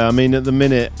 Yeah, I mean, at the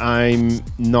minute, I'm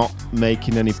not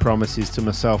making any promises to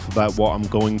myself about what I'm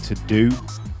going to do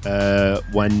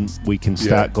when we can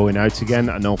start going out again.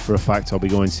 I know for a fact I'll be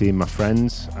going seeing my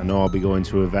friends. I know I'll be going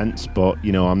to events, but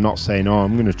I'm not saying,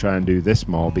 I'm going to try and do this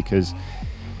more, because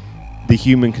the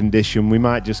human condition, we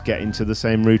might just get into the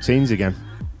same routines again.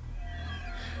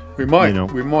 We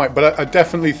might, but I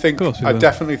definitely think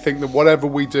that whatever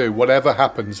we do, whatever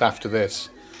happens after this,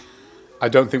 I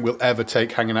don't think we'll ever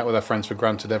take hanging out with our friends for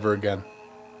granted ever again.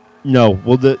 No,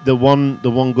 well, the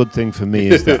one good thing for me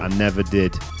is that I never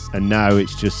did, and now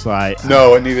it's just like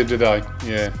no, and neither did I.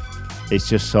 Yeah, it's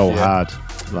just so hard.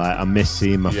 Like I miss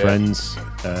seeing my friends.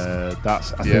 I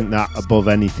think that above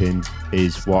anything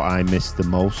is what I miss the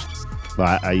most.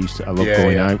 Like I love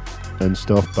going out and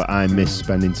stuff, but I miss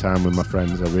spending time with my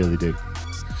friends. I really do.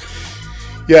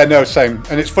 Yeah, no, same.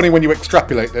 And it's funny when you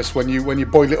extrapolate this, when you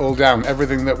boil it all down,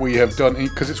 everything that we have done,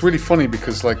 because it's really funny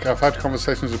because like I've had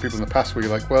conversations with people in the past where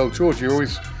you're like, well, George, you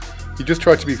just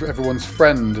try to be everyone's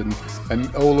friend,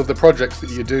 and all of the projects that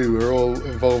you do are all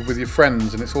involved with your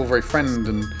friends, and it's all very friend,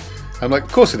 and I'm like,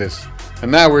 of course it is.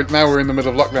 And now we're in the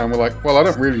middle of lockdown. We're like, well, I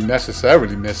don't really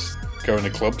necessarily miss going to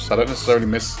clubs. I don't necessarily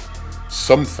miss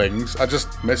some things. I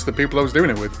just miss the people I was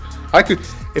doing it with.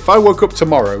 If I woke up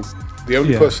tomorrow, the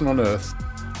only person on earth,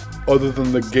 other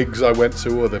than the gigs I went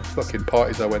to or the fucking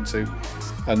parties I went to,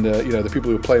 and the people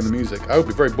who were playing the music, I would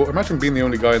be very bored. Imagine being the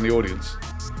only guy in the audience.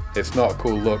 It's not a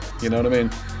cool look, you know what I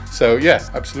mean? So yeah,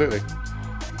 absolutely.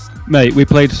 Mate, we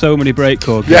played so many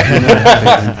breakcore gigs.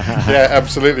 Yeah,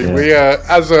 absolutely. Yeah. We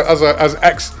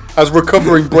as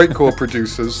recovering breakcore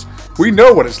producers, we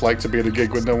know what it's like to be at a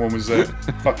gig when no one was there.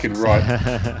 Fucking right.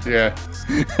 Yeah.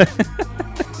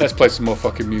 Let's play some more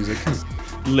fucking music.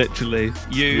 Literally,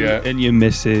 you and your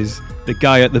missus, the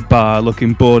guy at the bar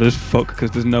looking bored as fuck because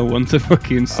there's no one to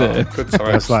fucking sit. Oh, good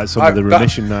times. That's like some of the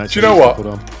remission nights. Do you know what?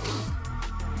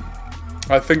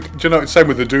 I think, it's same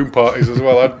with the Doom parties as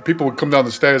well. People would come down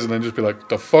the stairs and then just be like,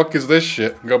 the fuck is this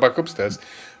shit? And go back upstairs.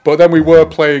 But then we were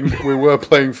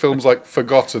playing films like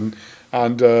Forgotten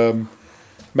and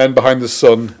Men Behind the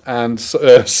Sun and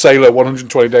Sailor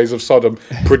 120 Days of Sodom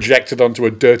projected onto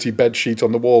a dirty bed sheet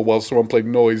on the wall while someone played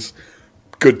Noise.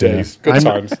 Good days, good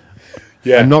times.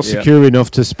 Yeah, I'm not secure enough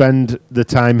to spend the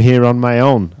time here on my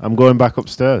own. I'm going back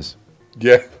upstairs.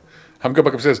 Yeah, I'm going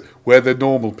back upstairs where the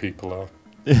normal people are.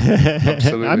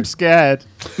 Absolutely. I'm scared.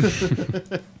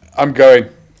 I'm going.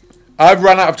 I've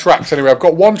run out of tracks anyway. I've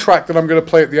got one track that I'm going to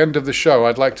play at the end of the show.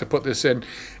 I'd like to put this in.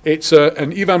 It's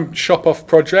an Ivan Shopov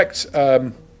project.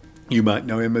 You might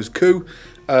know him as Koo.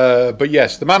 But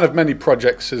yes, the man of many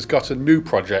projects has got a new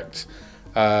project.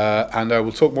 And I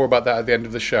will talk more about that at the end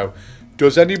of the show.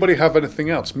 Does anybody have anything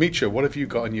else? Meecha, what have you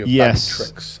got in your bag of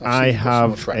tricks? I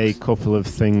have a couple of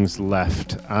things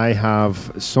left. I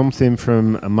have something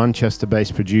from a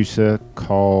Manchester-based producer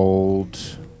called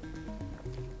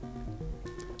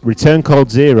Return Code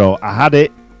Zero. I had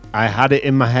it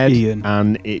in my head,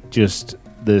 and it just,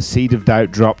 the seed of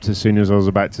doubt dropped as soon as I was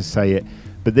about to say it.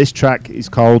 But this track is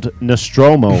called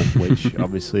Nostromo, which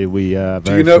obviously we are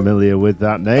very familiar with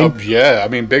that name. Oh, yeah, I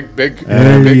mean, big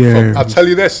fun. I'll tell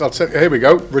you this. Here we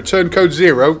go. Return Code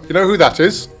Zero. You know who that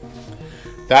is?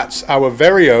 That's our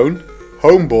very own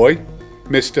homeboy,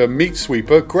 Mr. Meat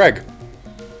Sweeper, Greg.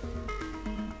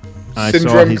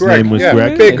 Syndrome his Greg. Name was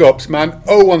Greg. Big ups, man.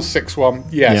 0161.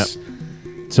 Yes. Yep.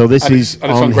 So this is it's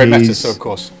on Grey Matter, so of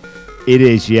course. It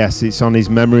is, yes. It's on his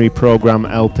Memory Program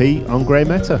LP on Grey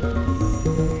Matter.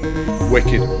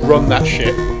 Wicked. Run that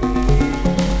shit.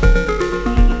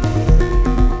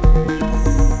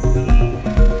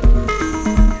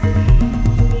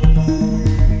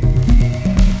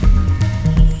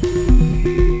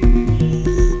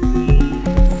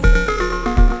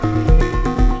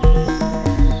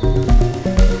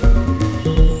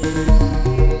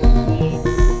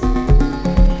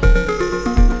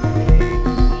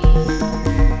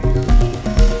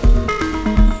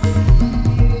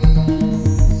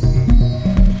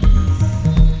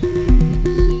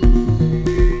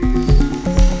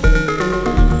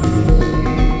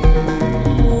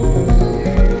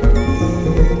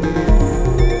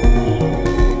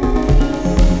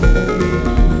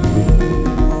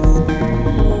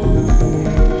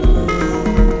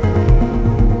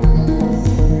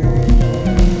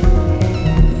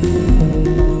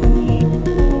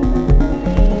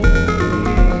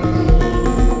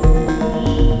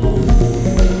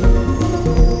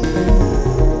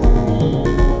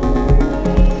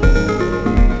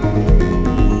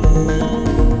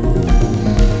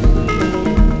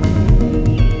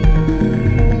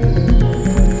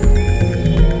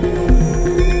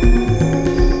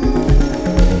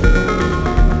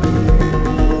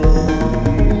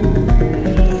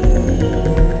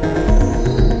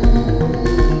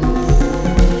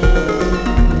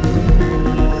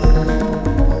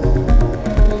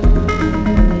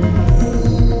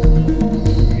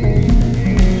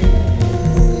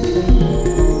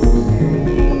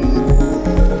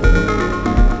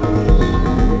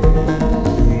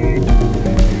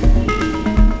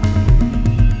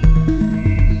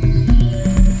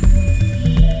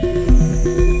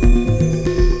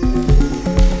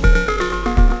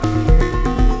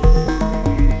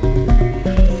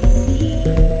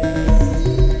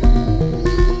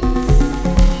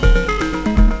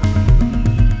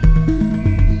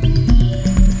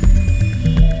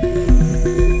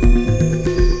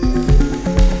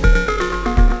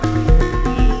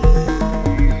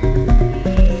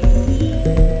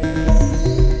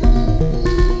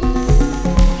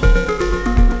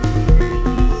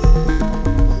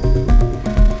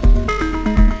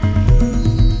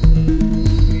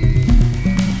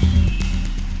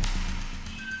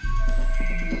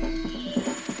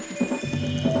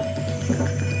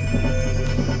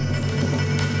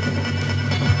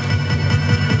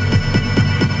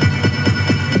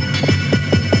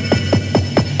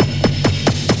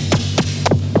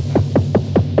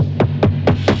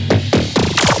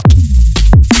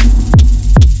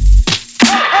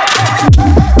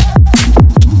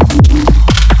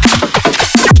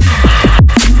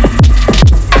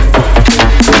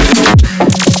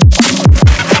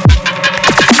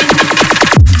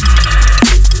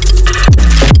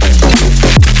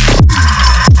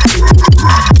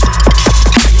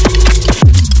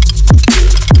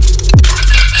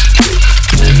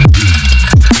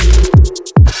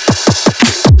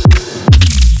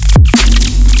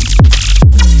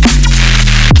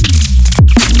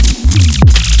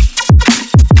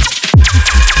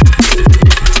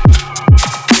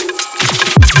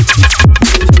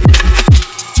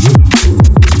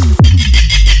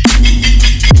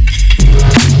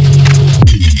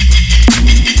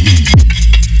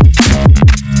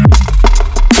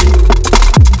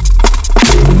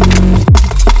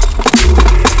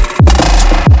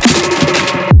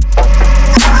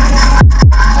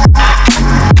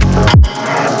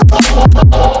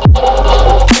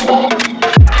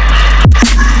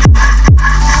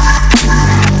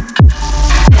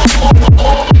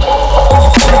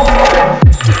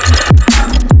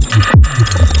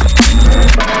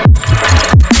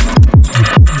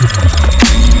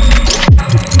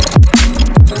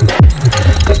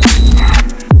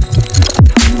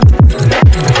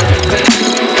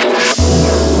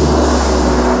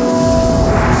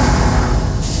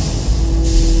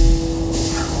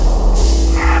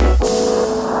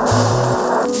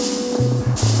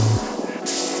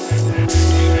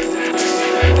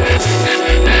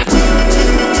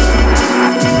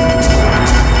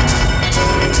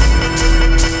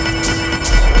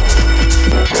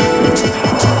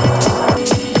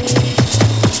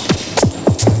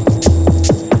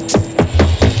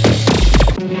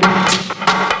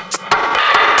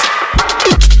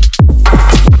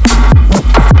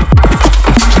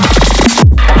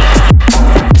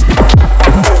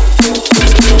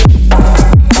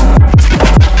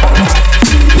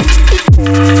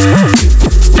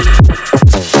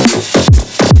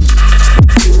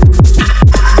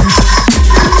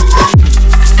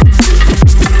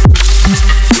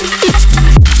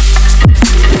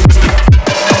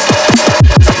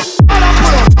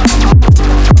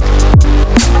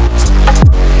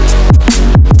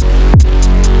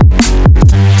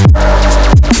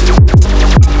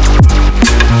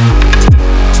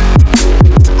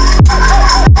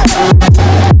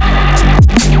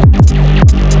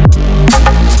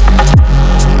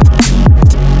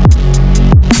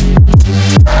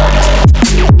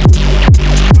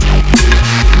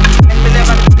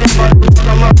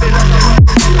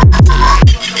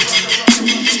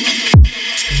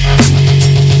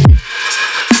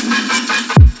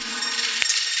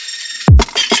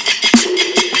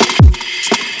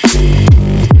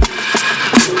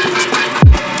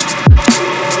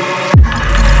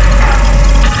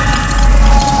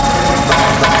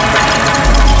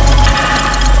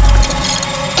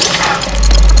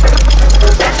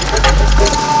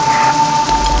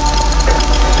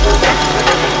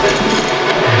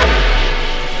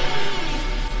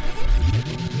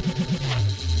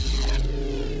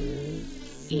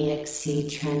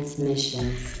 EXE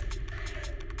transmissions.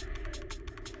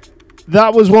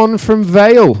 That was one from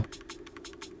Vale.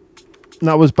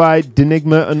 That was by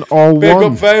Denigma and All Big One.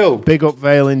 up Vale. Big up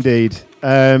Vale indeed.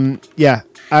 Yeah,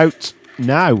 out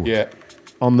now. Yeah.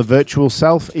 On the Virtual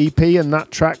Self EP, and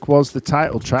that track was the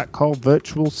title track called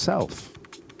Virtual Self.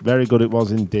 Very good it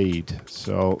was indeed.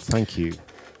 So thank you.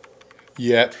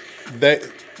 Yeah.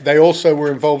 They also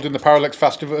were involved in the Parallax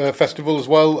festival as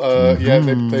well. Yeah,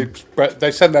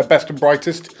 they sent their best and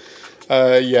brightest.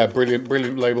 Yeah,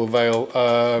 brilliant label Vale.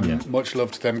 Much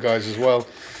love to them guys as well.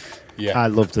 Yeah, I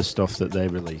love the stuff that they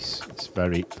release. It's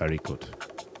very, very good.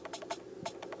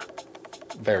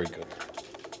 Very good.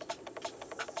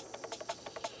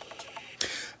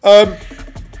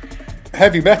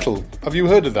 Heavy metal. Have you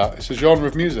heard of that? It's a genre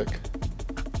of music.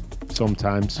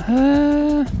 Sometimes.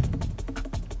 I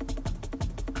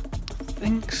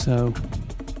think so.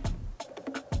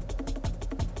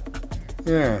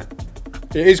 Yeah.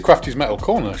 It is Krafty's Metal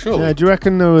Corner, surely. Yeah, do you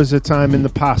reckon there was a time in the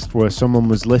past where someone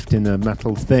was lifting a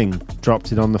metal thing,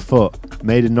 dropped it on the foot,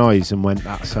 made a noise and went,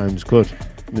 that sounds good?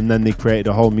 And then they created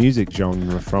a whole music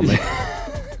genre from it.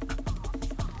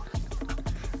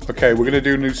 Okay, we're going to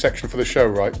do a new section for the show,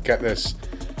 right? Get this.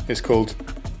 It's called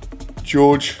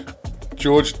George's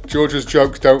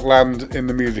jokes don't land in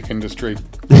the music industry.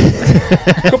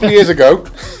 A couple of years ago,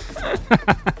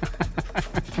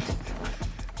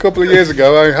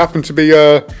 I happened to be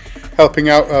helping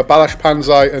out Balash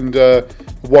Panzai and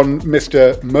one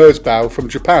Mr. Merzbau from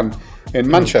Japan in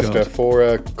Manchester for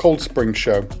a Cold Spring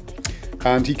show.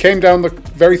 And he came down the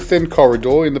very thin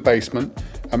corridor in the basement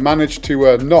and managed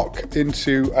to knock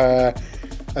into a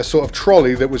sort of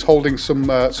trolley that was holding some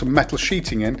metal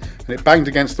sheeting in, and it banged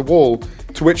against the wall,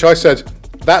 to which I said,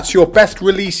 "That's your best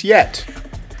release yet."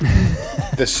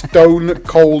 The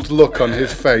stone-cold look on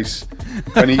his face,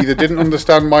 when he either didn't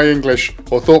understand my English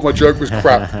or thought my joke was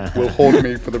crap, will haunt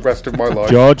me for the rest of my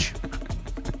life. George,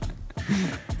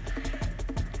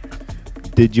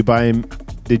 did you buy him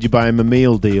a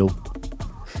meal deal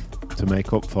to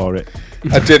make up for it?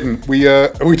 I didn't. We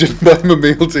didn't buy him a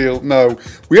meal deal. No,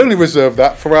 we only reserve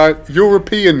that for our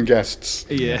European guests.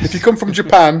 Yes. If you come from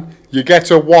Japan, you get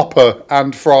a Whopper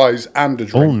and fries and a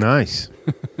drink. Oh, nice.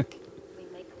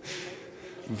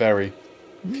 Very.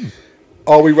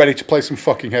 Are we ready to play some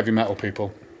fucking heavy metal,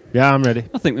 people? Yeah, I'm ready.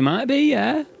 I think we might be,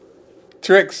 yeah.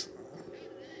 Trix,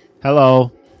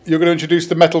 Hello. you're going to introduce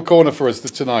the metal corner for us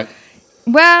tonight.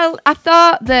 Well, I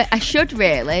thought that I should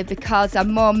really, because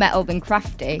I'm more metal than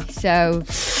Krafty. So,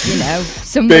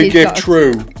 somebody's Big if got to...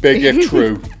 true. Big if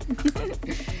true.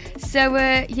 So,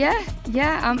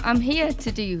 I'm here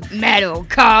to do Metal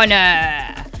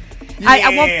Corner.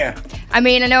 Yeah. I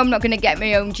mean, I know I'm not going to get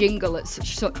my own jingle at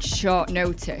such short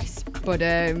notice, but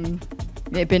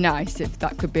it'd be nice if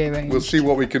that could be arranged. We'll see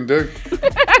what we can do.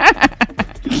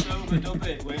 Just overdub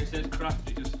it where it says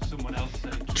Krafty, just someone else say.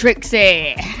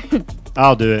 Trixie.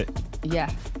 I'll do it,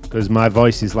 Yeah. because my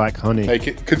voice is like honey. Make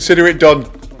it. Consider it done.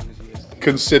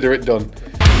 Consider it done.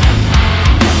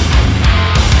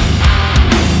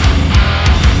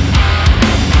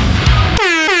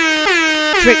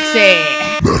 Trixie.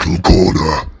 Metal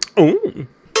corner. Oh.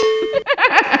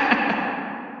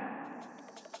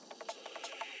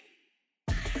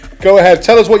 Go ahead.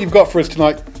 Tell us what you've got for us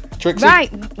tonight, Trixie. Right,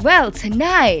 well,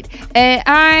 tonight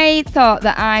I thought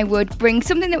that I would bring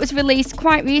something that was released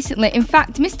quite recently. In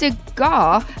fact, Mr.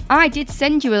 Gore, I did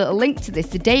send you a little link to this.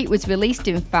 The date was released,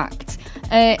 in fact.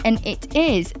 And it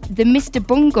is the Mr.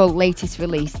 Bungle latest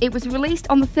release. It was released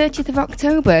on the 30th of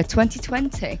October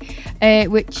 2020,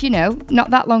 which, not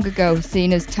that long ago,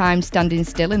 seeing as time standing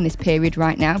still in this period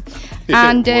right now.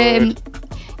 And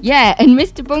yeah, and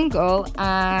Mr. Bungle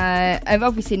are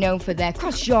obviously known for their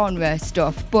cross-genre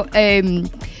stuff, but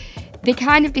they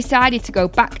kind of decided to go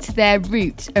back to their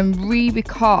roots and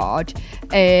re-record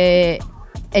a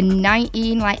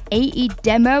 1980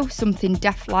 demo, something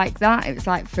daft like that. It was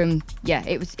like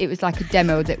it was like a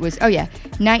demo that was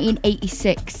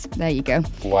 1986. There you go.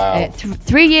 Wow.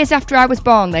 3 years after I was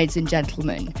born, ladies and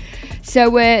gentlemen.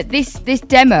 So this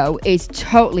demo is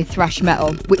totally thrash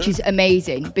metal, which is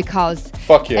amazing because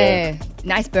Fuck yeah.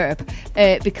 Nice burp.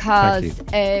 Because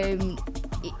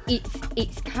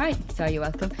it's kind. Sorry, you're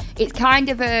welcome. It's kind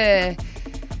of a.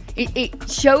 It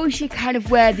shows you kind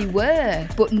of where they were,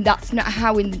 but that's not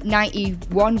how in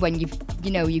 '91 when you've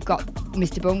got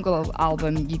Mr. Bungle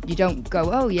album, you don't go,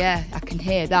 oh yeah, I can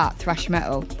hear that thrash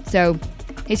metal. So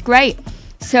it's great.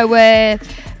 So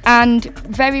and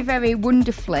very, very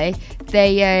wonderfully,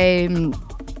 they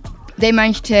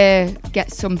managed to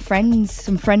get some friends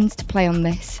to play on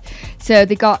this. So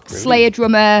they got Slayer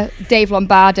drummer Dave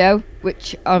Lombardo,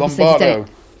 which obviously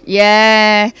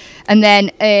Yeah, and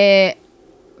then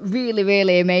really,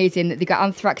 really amazing that they got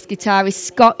Anthrax guitarist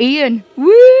Scott Ian.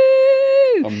 Woo!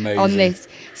 Amazing. On this.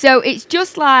 So it's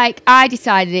just like I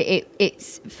decided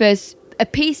it's first a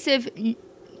piece of,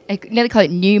 I nearly call it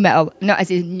new metal, not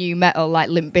as in new metal like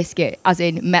Limp Bizkit, as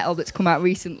in metal that's come out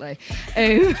recently.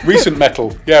 Recent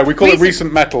metal. Yeah, we call it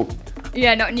recent metal.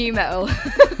 Yeah, not new metal.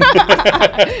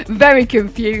 Very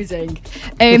confusing.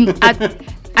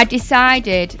 I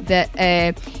decided that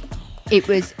it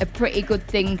was a pretty good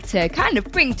thing to kind of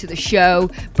bring to the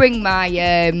show, bring my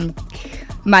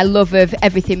my love of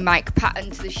everything Mike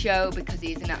Patton to the show, because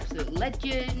he is an absolute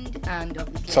legend, and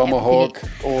obviously Tomahawk,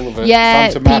 all of it. Yeah,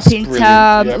 Phantom Mask, Peeping brilliant.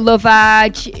 Tom, Yep. Love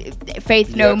Arch,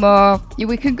 Faith No Yep. More. Yeah,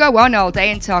 we could go on all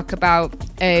day and talk about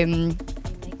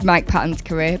Mike Patton's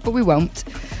career, but we won't.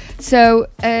 So,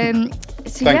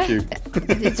 Thank you.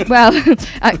 Well,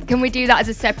 can we do that as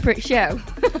a separate show?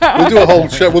 We'll do a whole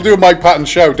show. We'll do a Mike Patton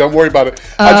show. Don't worry about it.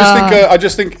 I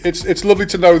just think it's lovely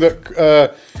to know that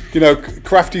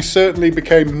Krafty certainly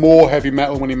became more heavy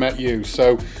metal when he met you.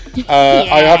 So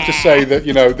I have to say that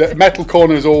the Metal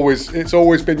Corner is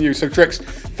always been you. So Trix,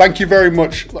 thank you very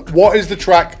much. What is the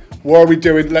track? What are we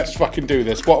doing? Let's fucking do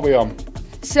this. What are we on?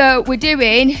 So we're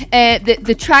doing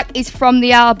the track is from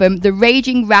the album The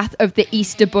Raging Wrath of the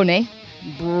Easter Bunny.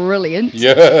 Brilliant.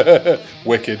 Yeah,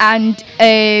 wicked. And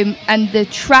the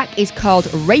track is called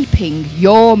Raping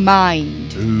Your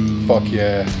Mind. Fuck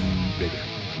yeah.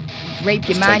 Rape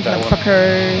your Let's mind, take that one.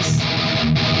 motherfuckers.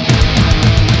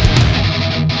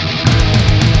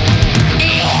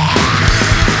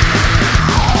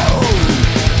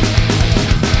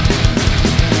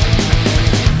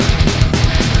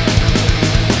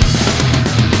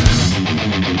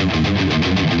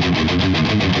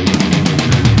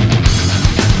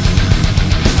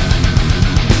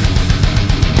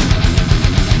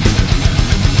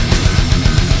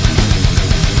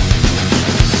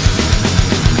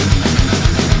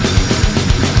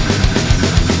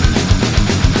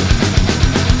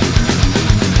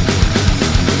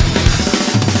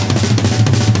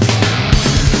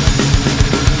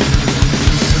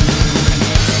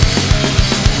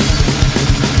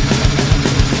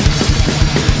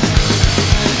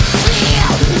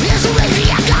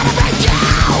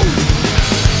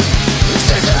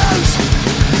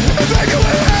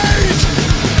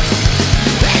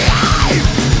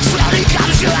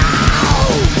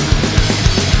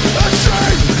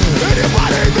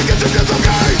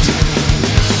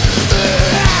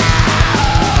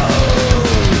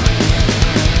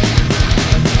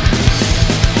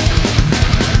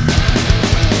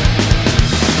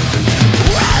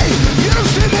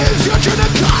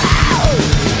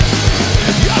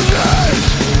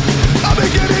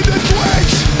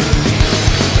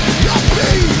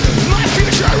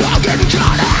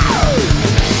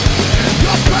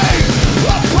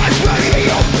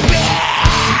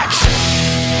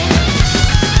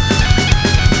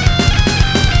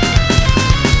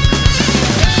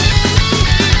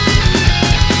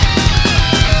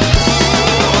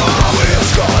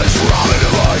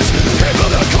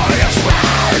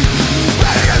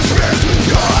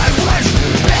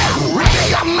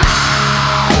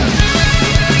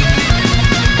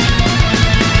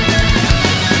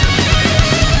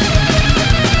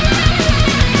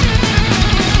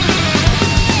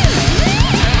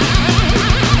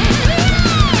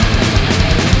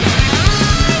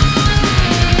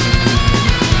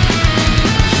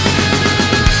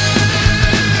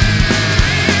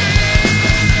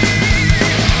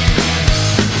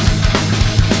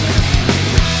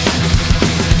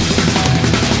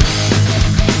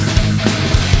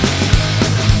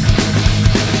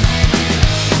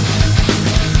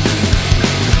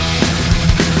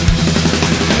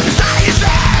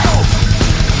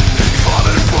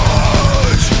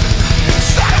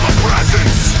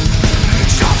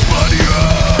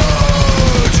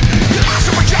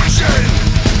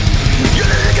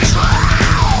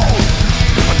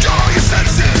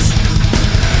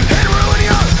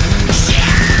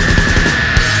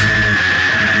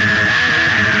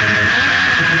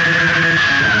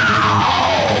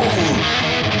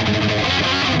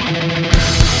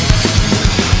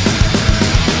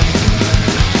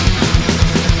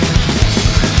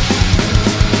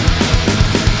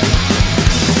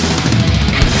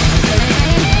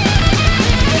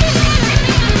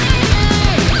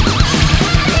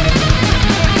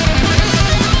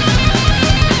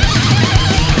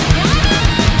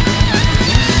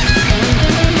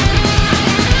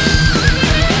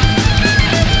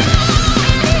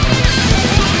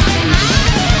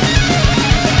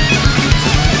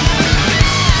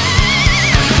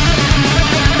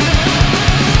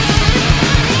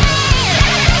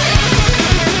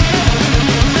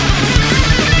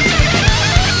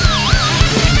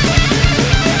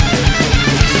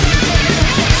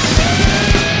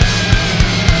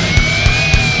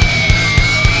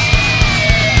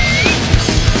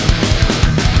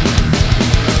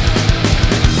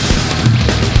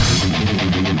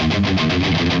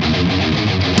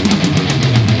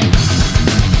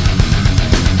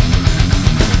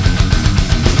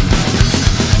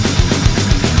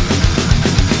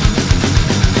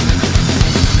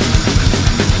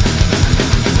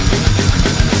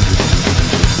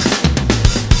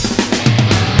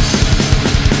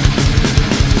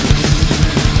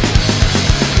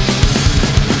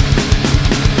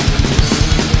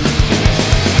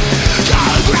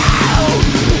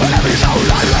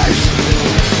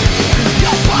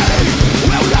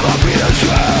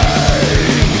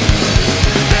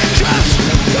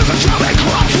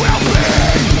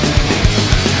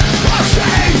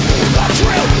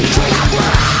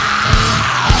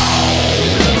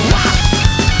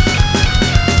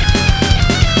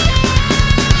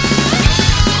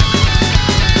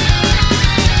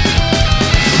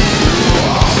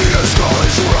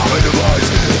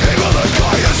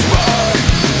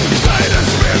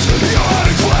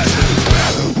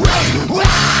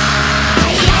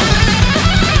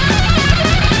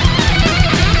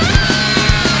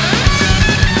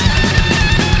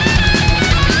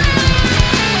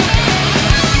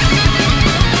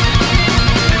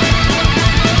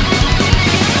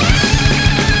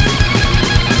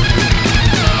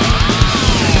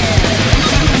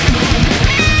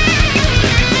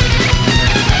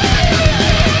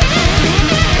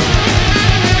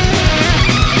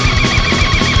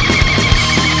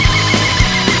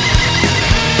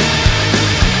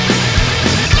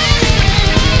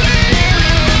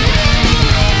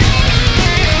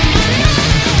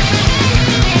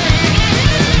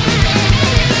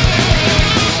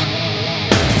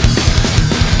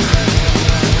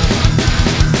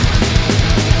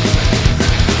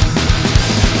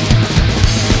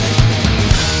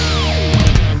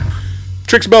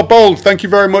 Trixie Bold, thank you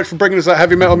very much for bringing us that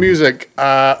heavy metal music.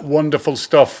 Wonderful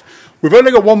stuff. We've only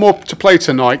got one more to play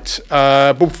tonight,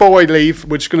 but before we leave,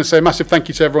 we're just going to say a massive thank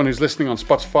you to everyone who's listening on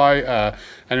Spotify,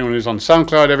 anyone who's on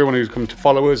SoundCloud, everyone who's come to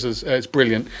follow us. It's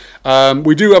brilliant.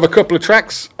 We do have a couple of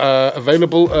tracks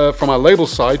available from our label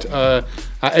side at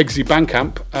EXE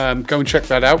Bandcamp. Go and check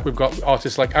that out. We've got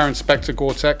artists like Aaron Spector,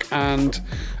 Gore and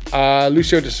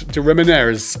Lucio de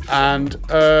Rimenez and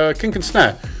Kink and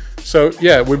Snare. So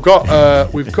yeah, we've got a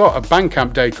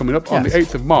Bandcamp day coming up on the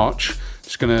 8th of March.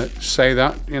 Just going to say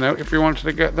that, if you wanted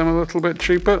to get them a little bit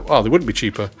cheaper, well, they wouldn't be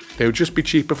cheaper. They would just be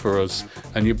cheaper for us,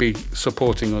 and you'd be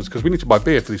supporting us because we need to buy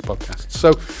beer for these podcasts.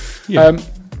 So,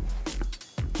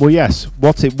 well, yes,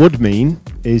 what it would mean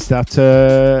is that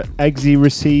EXE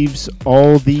receives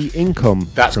all the income.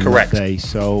 That's from correct. That day.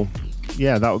 So,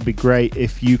 yeah, that would be great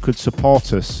if you could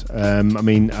support us.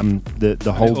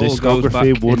 The whole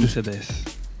discography would into this.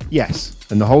 Yes,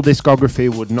 and the whole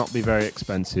discography would not be very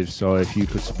expensive, so if you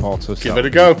could support us, give it a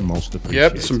go. Most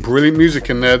appreciated. Yep, some brilliant music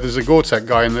in there. There's a Gore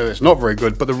guy in there that's not very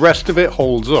good, but the rest of it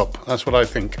holds up. That's what I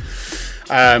think.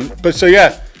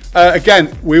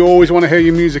 Again, we always want to hear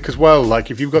your music as well.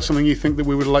 Like, if you've got something you think that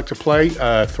we would like to play,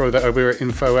 throw that over at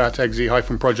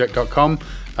info@exe-project.com.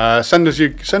 Send us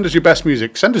your best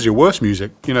music. Send us your worst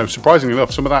music. Surprisingly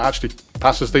enough, some of that actually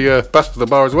passes the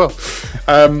bar as well.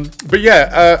 I'm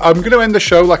going to end the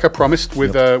show like I promised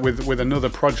with another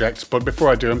project. But before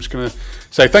I do, I'm just going to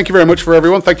say thank you very much for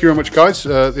everyone. Thank you very much, guys.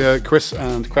 Chris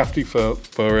and Krafty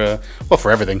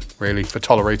for everything, really, for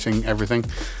tolerating everything.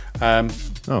 Thank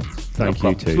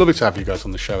you too. It's lovely to have you guys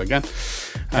on the show again.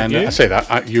 And I say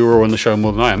that you were on the show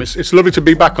more than I am. It's lovely to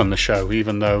be back on the show,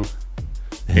 even though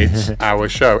it's our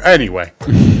show. Anyway,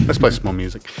 let's play some more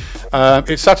music.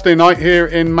 It's Saturday night here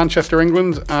in Manchester,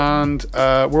 England, and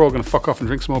we're all going to fuck off and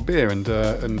drink some more beer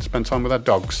and spend time with our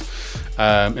dogs.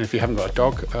 And if you haven't got a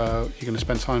dog, you're going to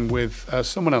spend time with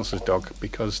someone else's dog,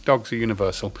 because dogs are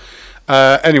universal.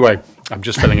 Anyway, I'm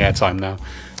just filling airtime now.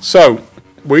 So,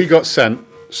 we got sent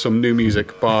some new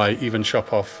music by Ivan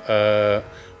Shopov,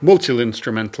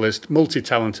 multi-instrumentalist,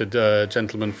 multi-talented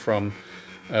gentleman from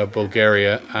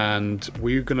Bulgaria, and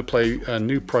we're going to play a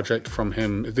new project from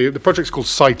him. The project's called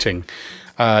Sighting.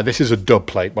 This is a dub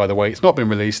plate, by the way. It's not been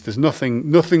released. There's no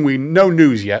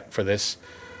news yet for this,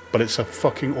 but it's a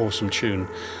fucking awesome tune.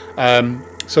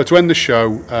 So to end the show,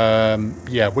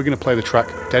 we're going to play the track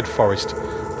Dead Forest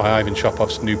by Ivan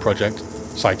Shopov's new project,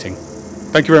 Sighting.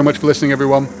 Thank you very much for listening,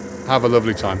 everyone. Have a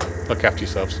lovely time. Look after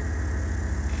yourselves.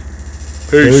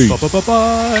 Peace.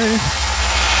 Bye.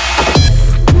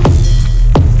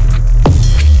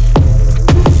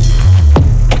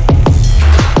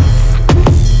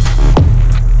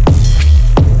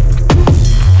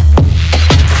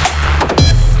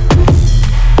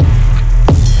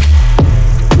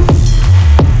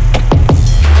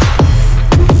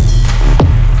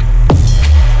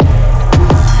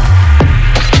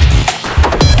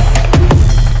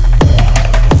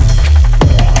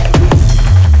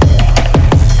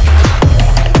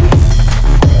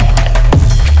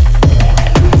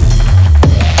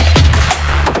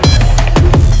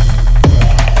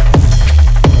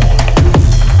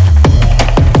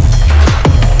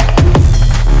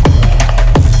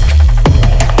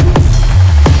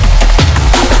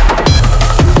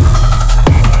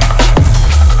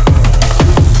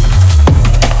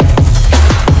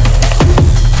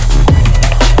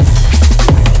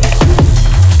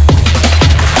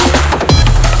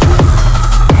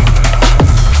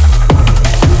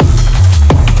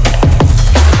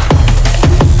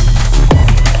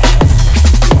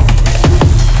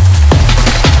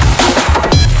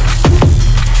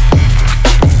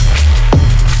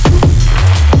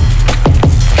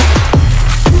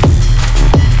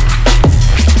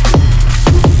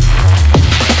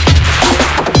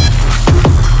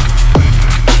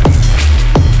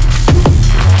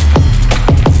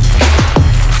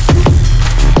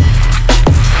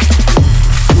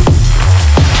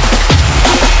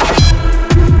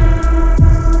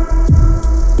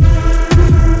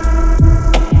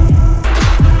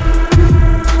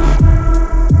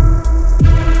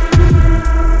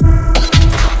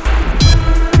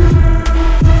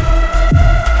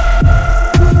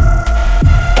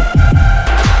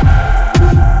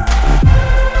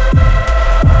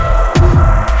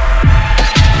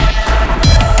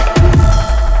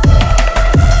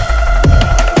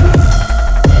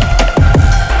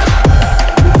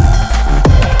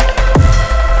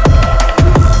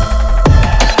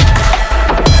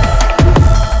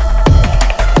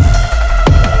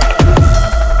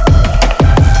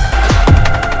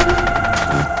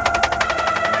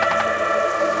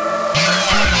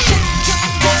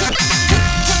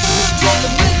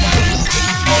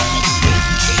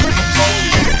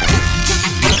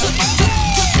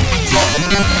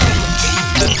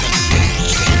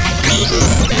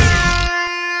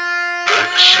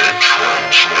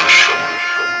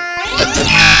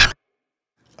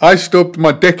 I stubbed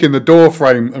my dick in the door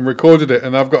frame and recorded it,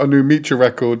 and I've got a new Meecha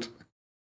record.